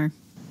point, Summer.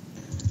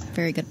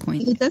 Very good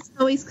point. It doesn't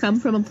always come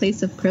from a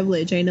place of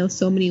privilege. I know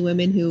so many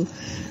women who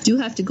do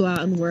have to go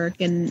out and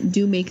work and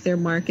do make their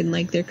mark in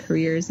like their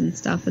careers and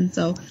stuff. And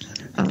so,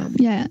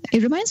 yeah,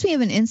 it reminds me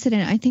of an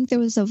incident. I think there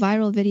was a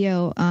viral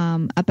video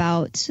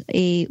about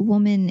a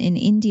woman in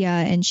India,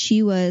 and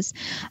she was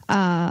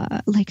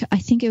like, I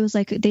think it was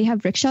like they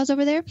have rickshaws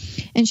over there,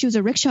 and she was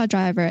a rickshaw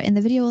driver. And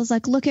the video was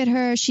like, look at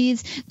her.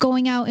 She's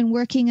going out and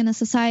working in a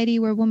society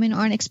where women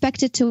aren't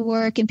expected to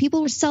work. And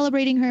people were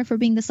celebrating her for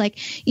being this like,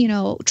 you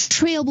know,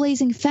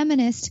 trailblazing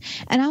feminist.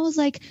 And I was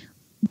like,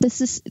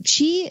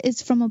 she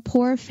is from a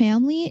poor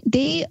family.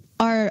 They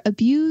are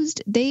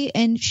abused.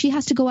 And she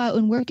has to go out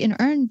and work and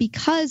earn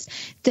because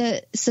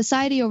the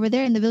society over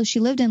there in the village she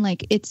lived in,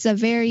 like, it's a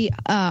very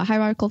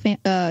hierarchical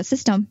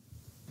system.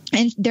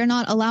 And they're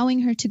not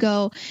allowing her to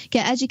go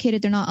get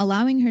educated. They're not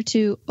allowing her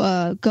to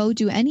go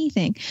do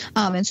anything.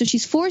 And so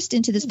she's forced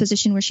into this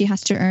position where she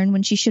has to earn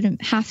when she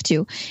shouldn't have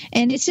to.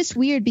 And it's just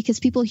weird because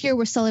people here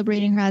were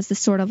celebrating her as this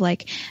sort of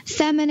like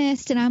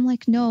feminist. And I'm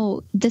like,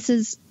 no, this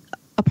is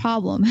a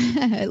problem.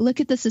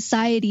 Look at the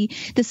society.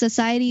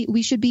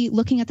 We should be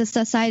looking at the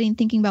society and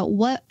thinking about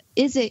what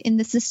is it in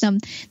the system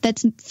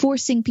that's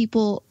forcing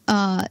people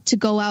to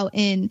go out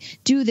and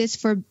do this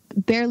for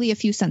barely a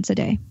few cents a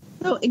day.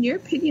 So in your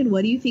opinion,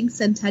 what do you think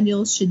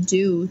centennials should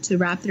do to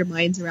wrap their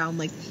minds around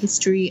like the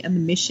history and the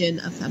mission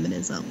of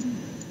feminism?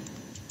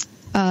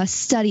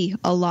 Study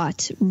a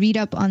lot. Read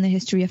up on the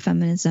history of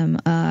feminism.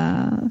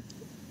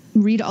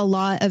 Read a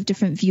lot of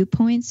different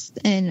viewpoints,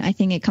 and I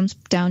think it comes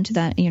down to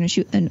that. You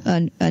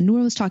know,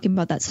 Noor was talking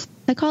about that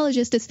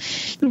psychologist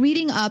is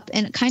reading up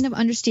and kind of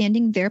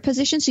understanding their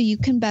position, so you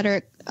can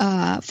better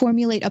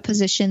formulate a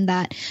position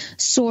that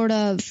sort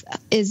of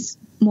is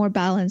more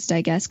balanced,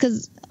 I guess,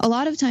 because a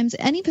lot of times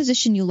any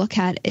position you look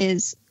at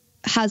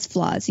has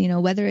flaws. You know,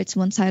 whether it's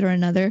one side or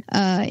another.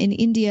 In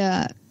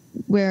India,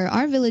 where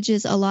our village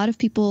is, a lot of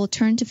people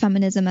turn to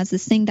feminism as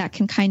this thing that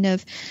can kind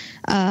of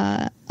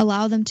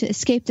allow them to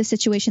escape the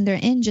situation they're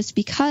in, just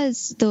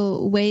because the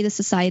way the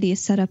society is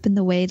set up and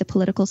the way the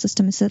political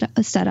system is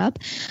set up.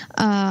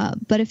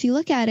 But if you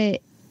look at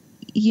it,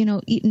 you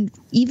know,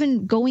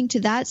 even going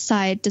to that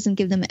side doesn't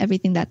give them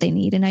everything that they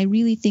need. And I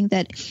really think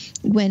that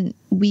when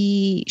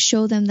we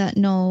show them that,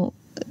 no,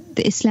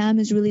 the Islam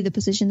is really the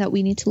position that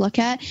we need to look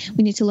at.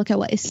 We need to look at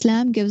what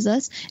Islam gives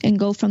us and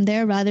go from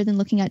there rather than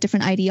looking at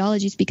different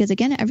ideologies, because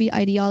again, every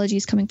ideology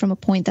is coming from a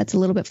point that's a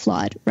little bit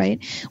flawed,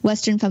 right?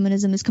 Western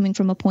feminism is coming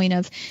from a point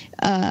of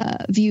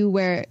view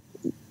where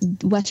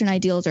Western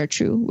ideals are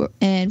true,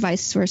 and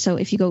vice versa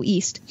if you go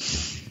east.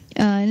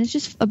 And it's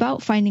just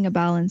about finding a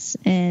balance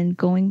and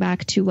going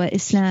back to what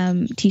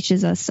Islam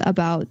teaches us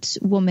about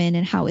women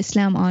and how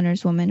Islam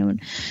honors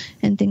women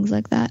and things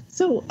like that.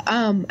 So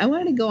I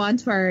wanted to go on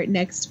to our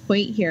next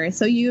point here.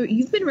 So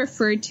you've been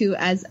referred to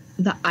as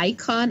the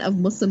icon of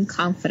Muslim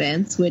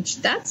confidence, which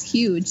that's a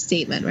huge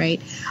statement,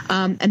 right?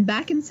 And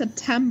back in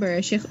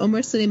September, Sheikh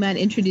Omar Suleiman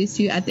introduced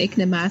you at the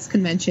ICNA Mass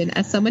Convention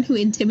as someone who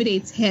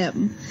intimidates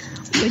him.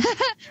 Which,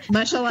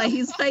 mashallah,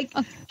 he's like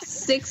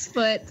 6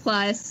 foot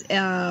plus.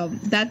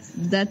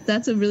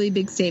 That's a really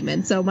big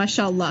statement. So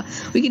mashallah,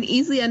 we can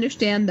easily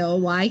understand though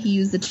why he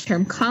used the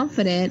term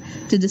confident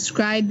to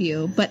describe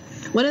you. But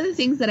one of the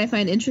things that I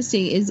find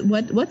interesting is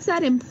what's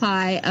that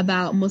imply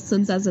about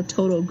Muslims as a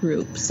total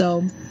group?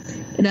 So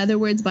in other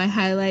words, by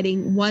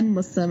highlighting one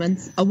Muslim, and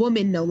a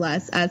woman no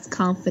less, as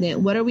confident,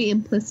 what are we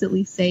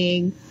implicitly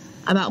saying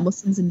about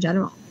Muslims in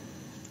general?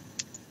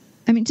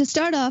 I mean, to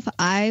start off,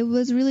 I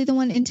was really the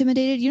one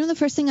intimidated. You know, the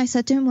first thing I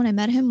said to him when I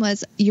met him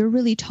was, "You're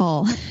really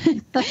tall."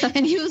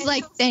 And he was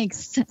like,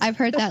 "Thanks. I've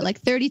heard that like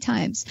 30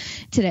 times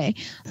today."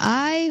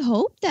 I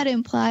hope that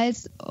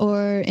implies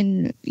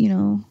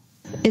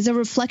is a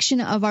reflection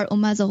of our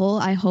ummah as a whole.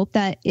 I hope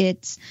that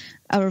it's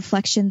a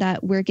reflection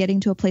that we're getting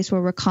to a place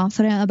where we're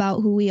confident about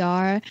who we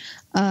are,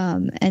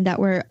 and that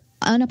we're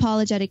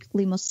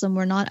unapologetically Muslim.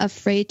 We're not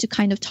afraid to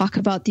kind of talk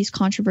about these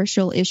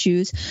controversial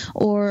issues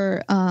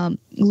or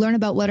learn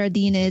about what our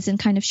deen is and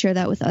kind of share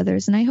that with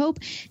others. And I hope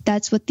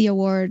that's what the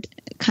award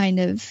kind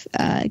of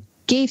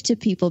gave to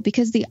people,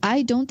 because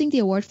I don't think the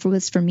award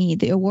was for me.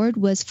 The award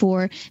was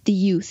for the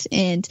youth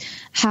and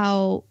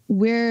how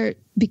we're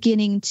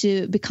beginning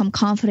to become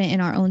confident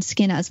in our own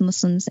skin as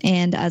Muslims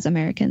and as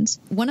Americans.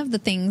 One of the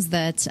things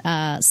that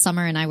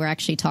Summer and I were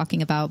actually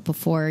talking about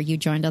before you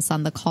joined us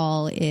on the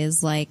call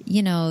is like,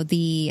 you know,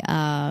 the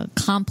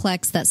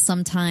complex that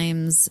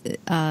sometimes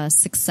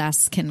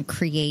success can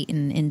create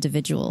in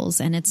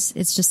individuals. And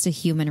it's just a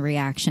human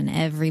reaction.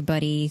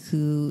 Everybody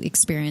who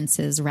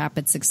experiences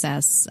rapid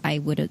success, I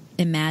would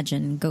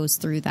imagine, goes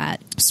through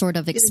that sort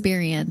of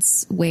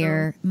experience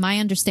where my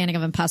understanding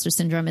of imposter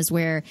syndrome is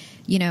where,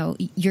 you know,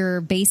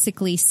 you're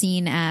basically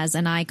seen as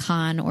an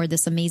icon or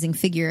this amazing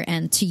figure,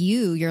 and to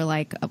you, you're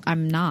like,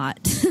 I'm not.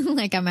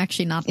 Like, I'm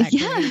actually not that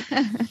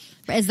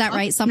great. Is that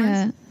right, Summer?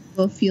 Yeah.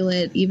 Will feel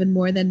it even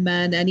more than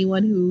men.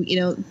 Anyone who, you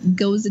know,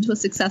 goes into a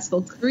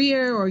successful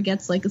career or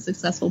gets like a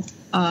successful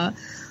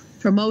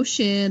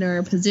promotion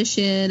or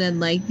position, and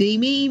like they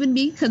may even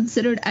be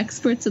considered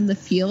experts in the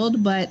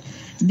field, but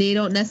they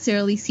don't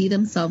necessarily see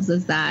themselves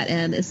as that.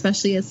 And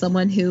especially as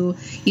someone who,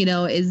 you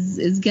know,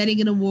 is getting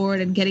an award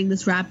and getting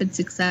this rapid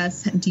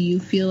success, do you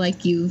feel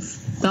like you've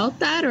felt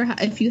that? Or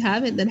if you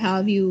haven't, then how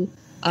have you,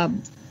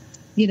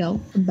 you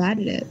know,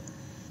 combated it?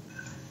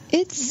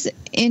 It's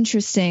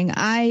interesting.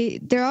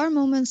 There are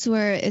moments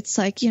where it's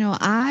like, you know,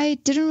 I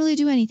didn't really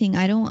do anything.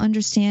 I don't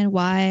understand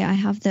why I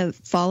have the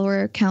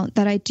follower count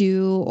that I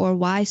do, or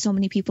why so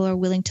many people are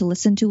willing to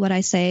listen to what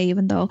I say,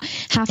 even though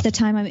half the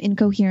time I'm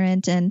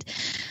incoherent, and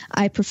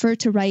I prefer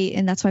to write,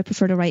 and that's why I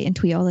prefer to write and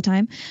tweet all the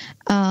time.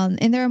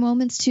 And there are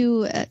moments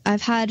too,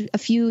 I've had a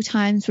few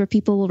times where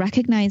people will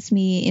recognize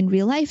me in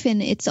real life,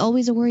 and it's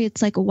always a worry.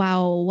 It's like,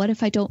 wow, what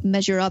if I don't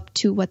measure up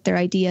to what their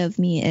idea of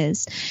me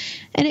is?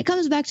 And it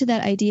comes back to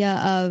that idea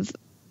of,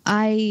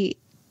 I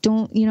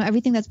don't, you know,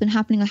 everything that's been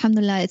happening,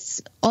 alhamdulillah,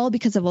 it's all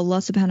because of Allah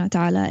subhanahu wa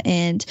ta'ala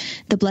and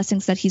the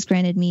blessings that he's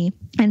granted me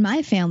and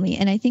my family.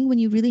 And I think when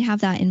you really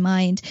have that in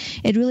mind,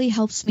 it really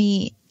helps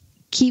me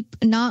keep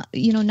not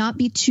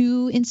be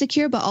too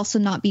insecure, but also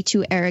not be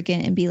too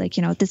arrogant and be like,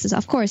 you know, this is,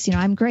 of course, you know,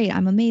 I'm great,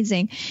 I'm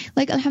amazing.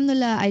 Like,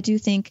 alhamdulillah, I do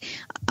think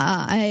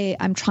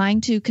I'm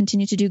trying to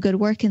continue to do good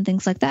work and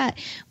things like that,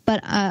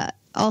 but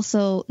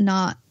also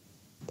not,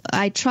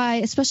 I try,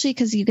 especially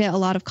because you get a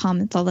lot of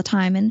comments all the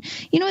time. And,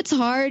 you know, it's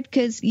hard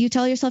because you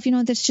tell yourself, you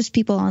know, there's just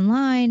people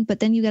online,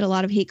 but then you get a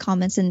lot of hate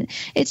comments, and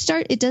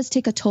it does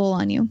take a toll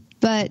on you.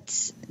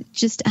 But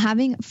just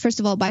having, first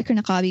of all, Biker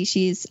Niqabi,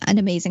 she's an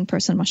amazing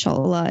person,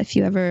 mashallah. If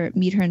you ever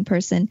meet her in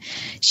person,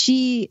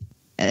 she,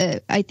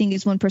 I think,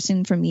 is one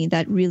person for me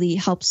that really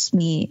helps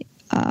me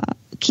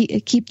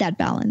keep that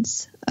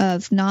balance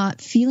of not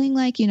feeling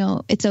like, you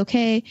know, it's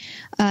okay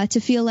to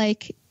feel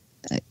like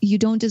you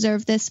don't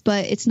deserve this,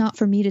 but it's not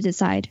for me to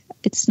decide.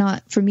 It's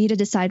not for me to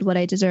decide what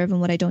I deserve and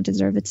what I don't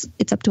deserve. It's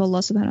up to Allah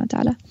subhanahu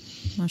wa ta'ala.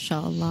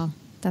 MashaAllah.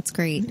 That's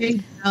great.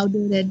 Very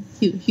grounded,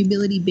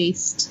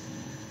 humility-based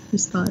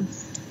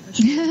response.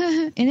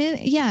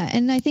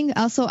 And I think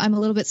also I'm a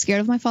little bit scared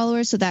of my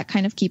followers, so that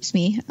kind of keeps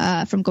me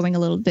from going a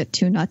little bit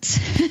too nuts.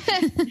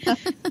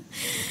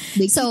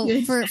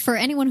 So for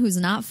anyone who's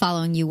not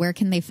following you, where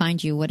can they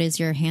find you? What is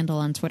your handle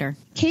on Twitter?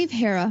 Cave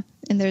Heraa,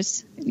 and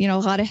there's, you know,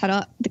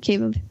 Heraa, the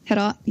cave of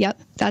Heraa. Yep,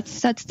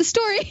 that's the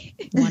story.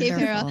 Cave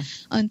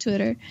Heraa on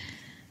Twitter.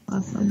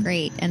 Awesome.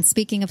 Great. And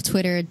speaking of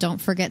Twitter, don't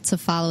forget to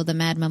follow the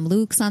Mad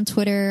Mamluks on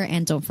Twitter,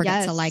 and don't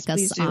forget to like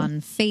us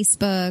on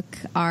Facebook.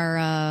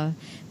 Our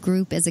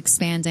group is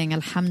expanding,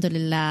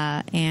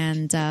 alhamdulillah,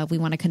 and we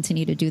want to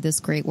continue to do this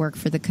great work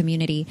for the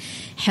community.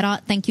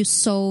 Heraa, thank you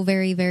so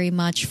very, very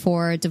much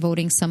for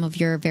devoting some of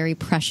your very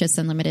precious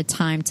and limited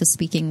time to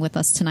speaking with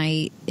us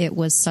tonight. It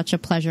was such a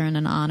pleasure and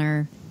an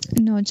honor.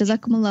 No,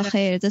 jazakumullah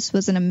khair. This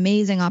was an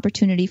amazing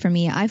opportunity for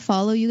me. I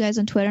follow you guys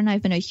on Twitter, and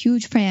I've been a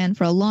huge fan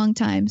for a long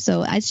time.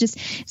 So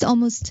it's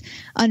almost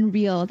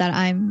unreal that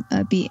I'm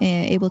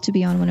able to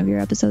be on one of your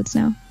episodes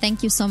now.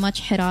 Thank you so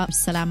much, Heraa.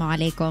 Assalamu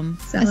alaikum.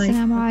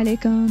 Assalamu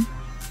alaikum.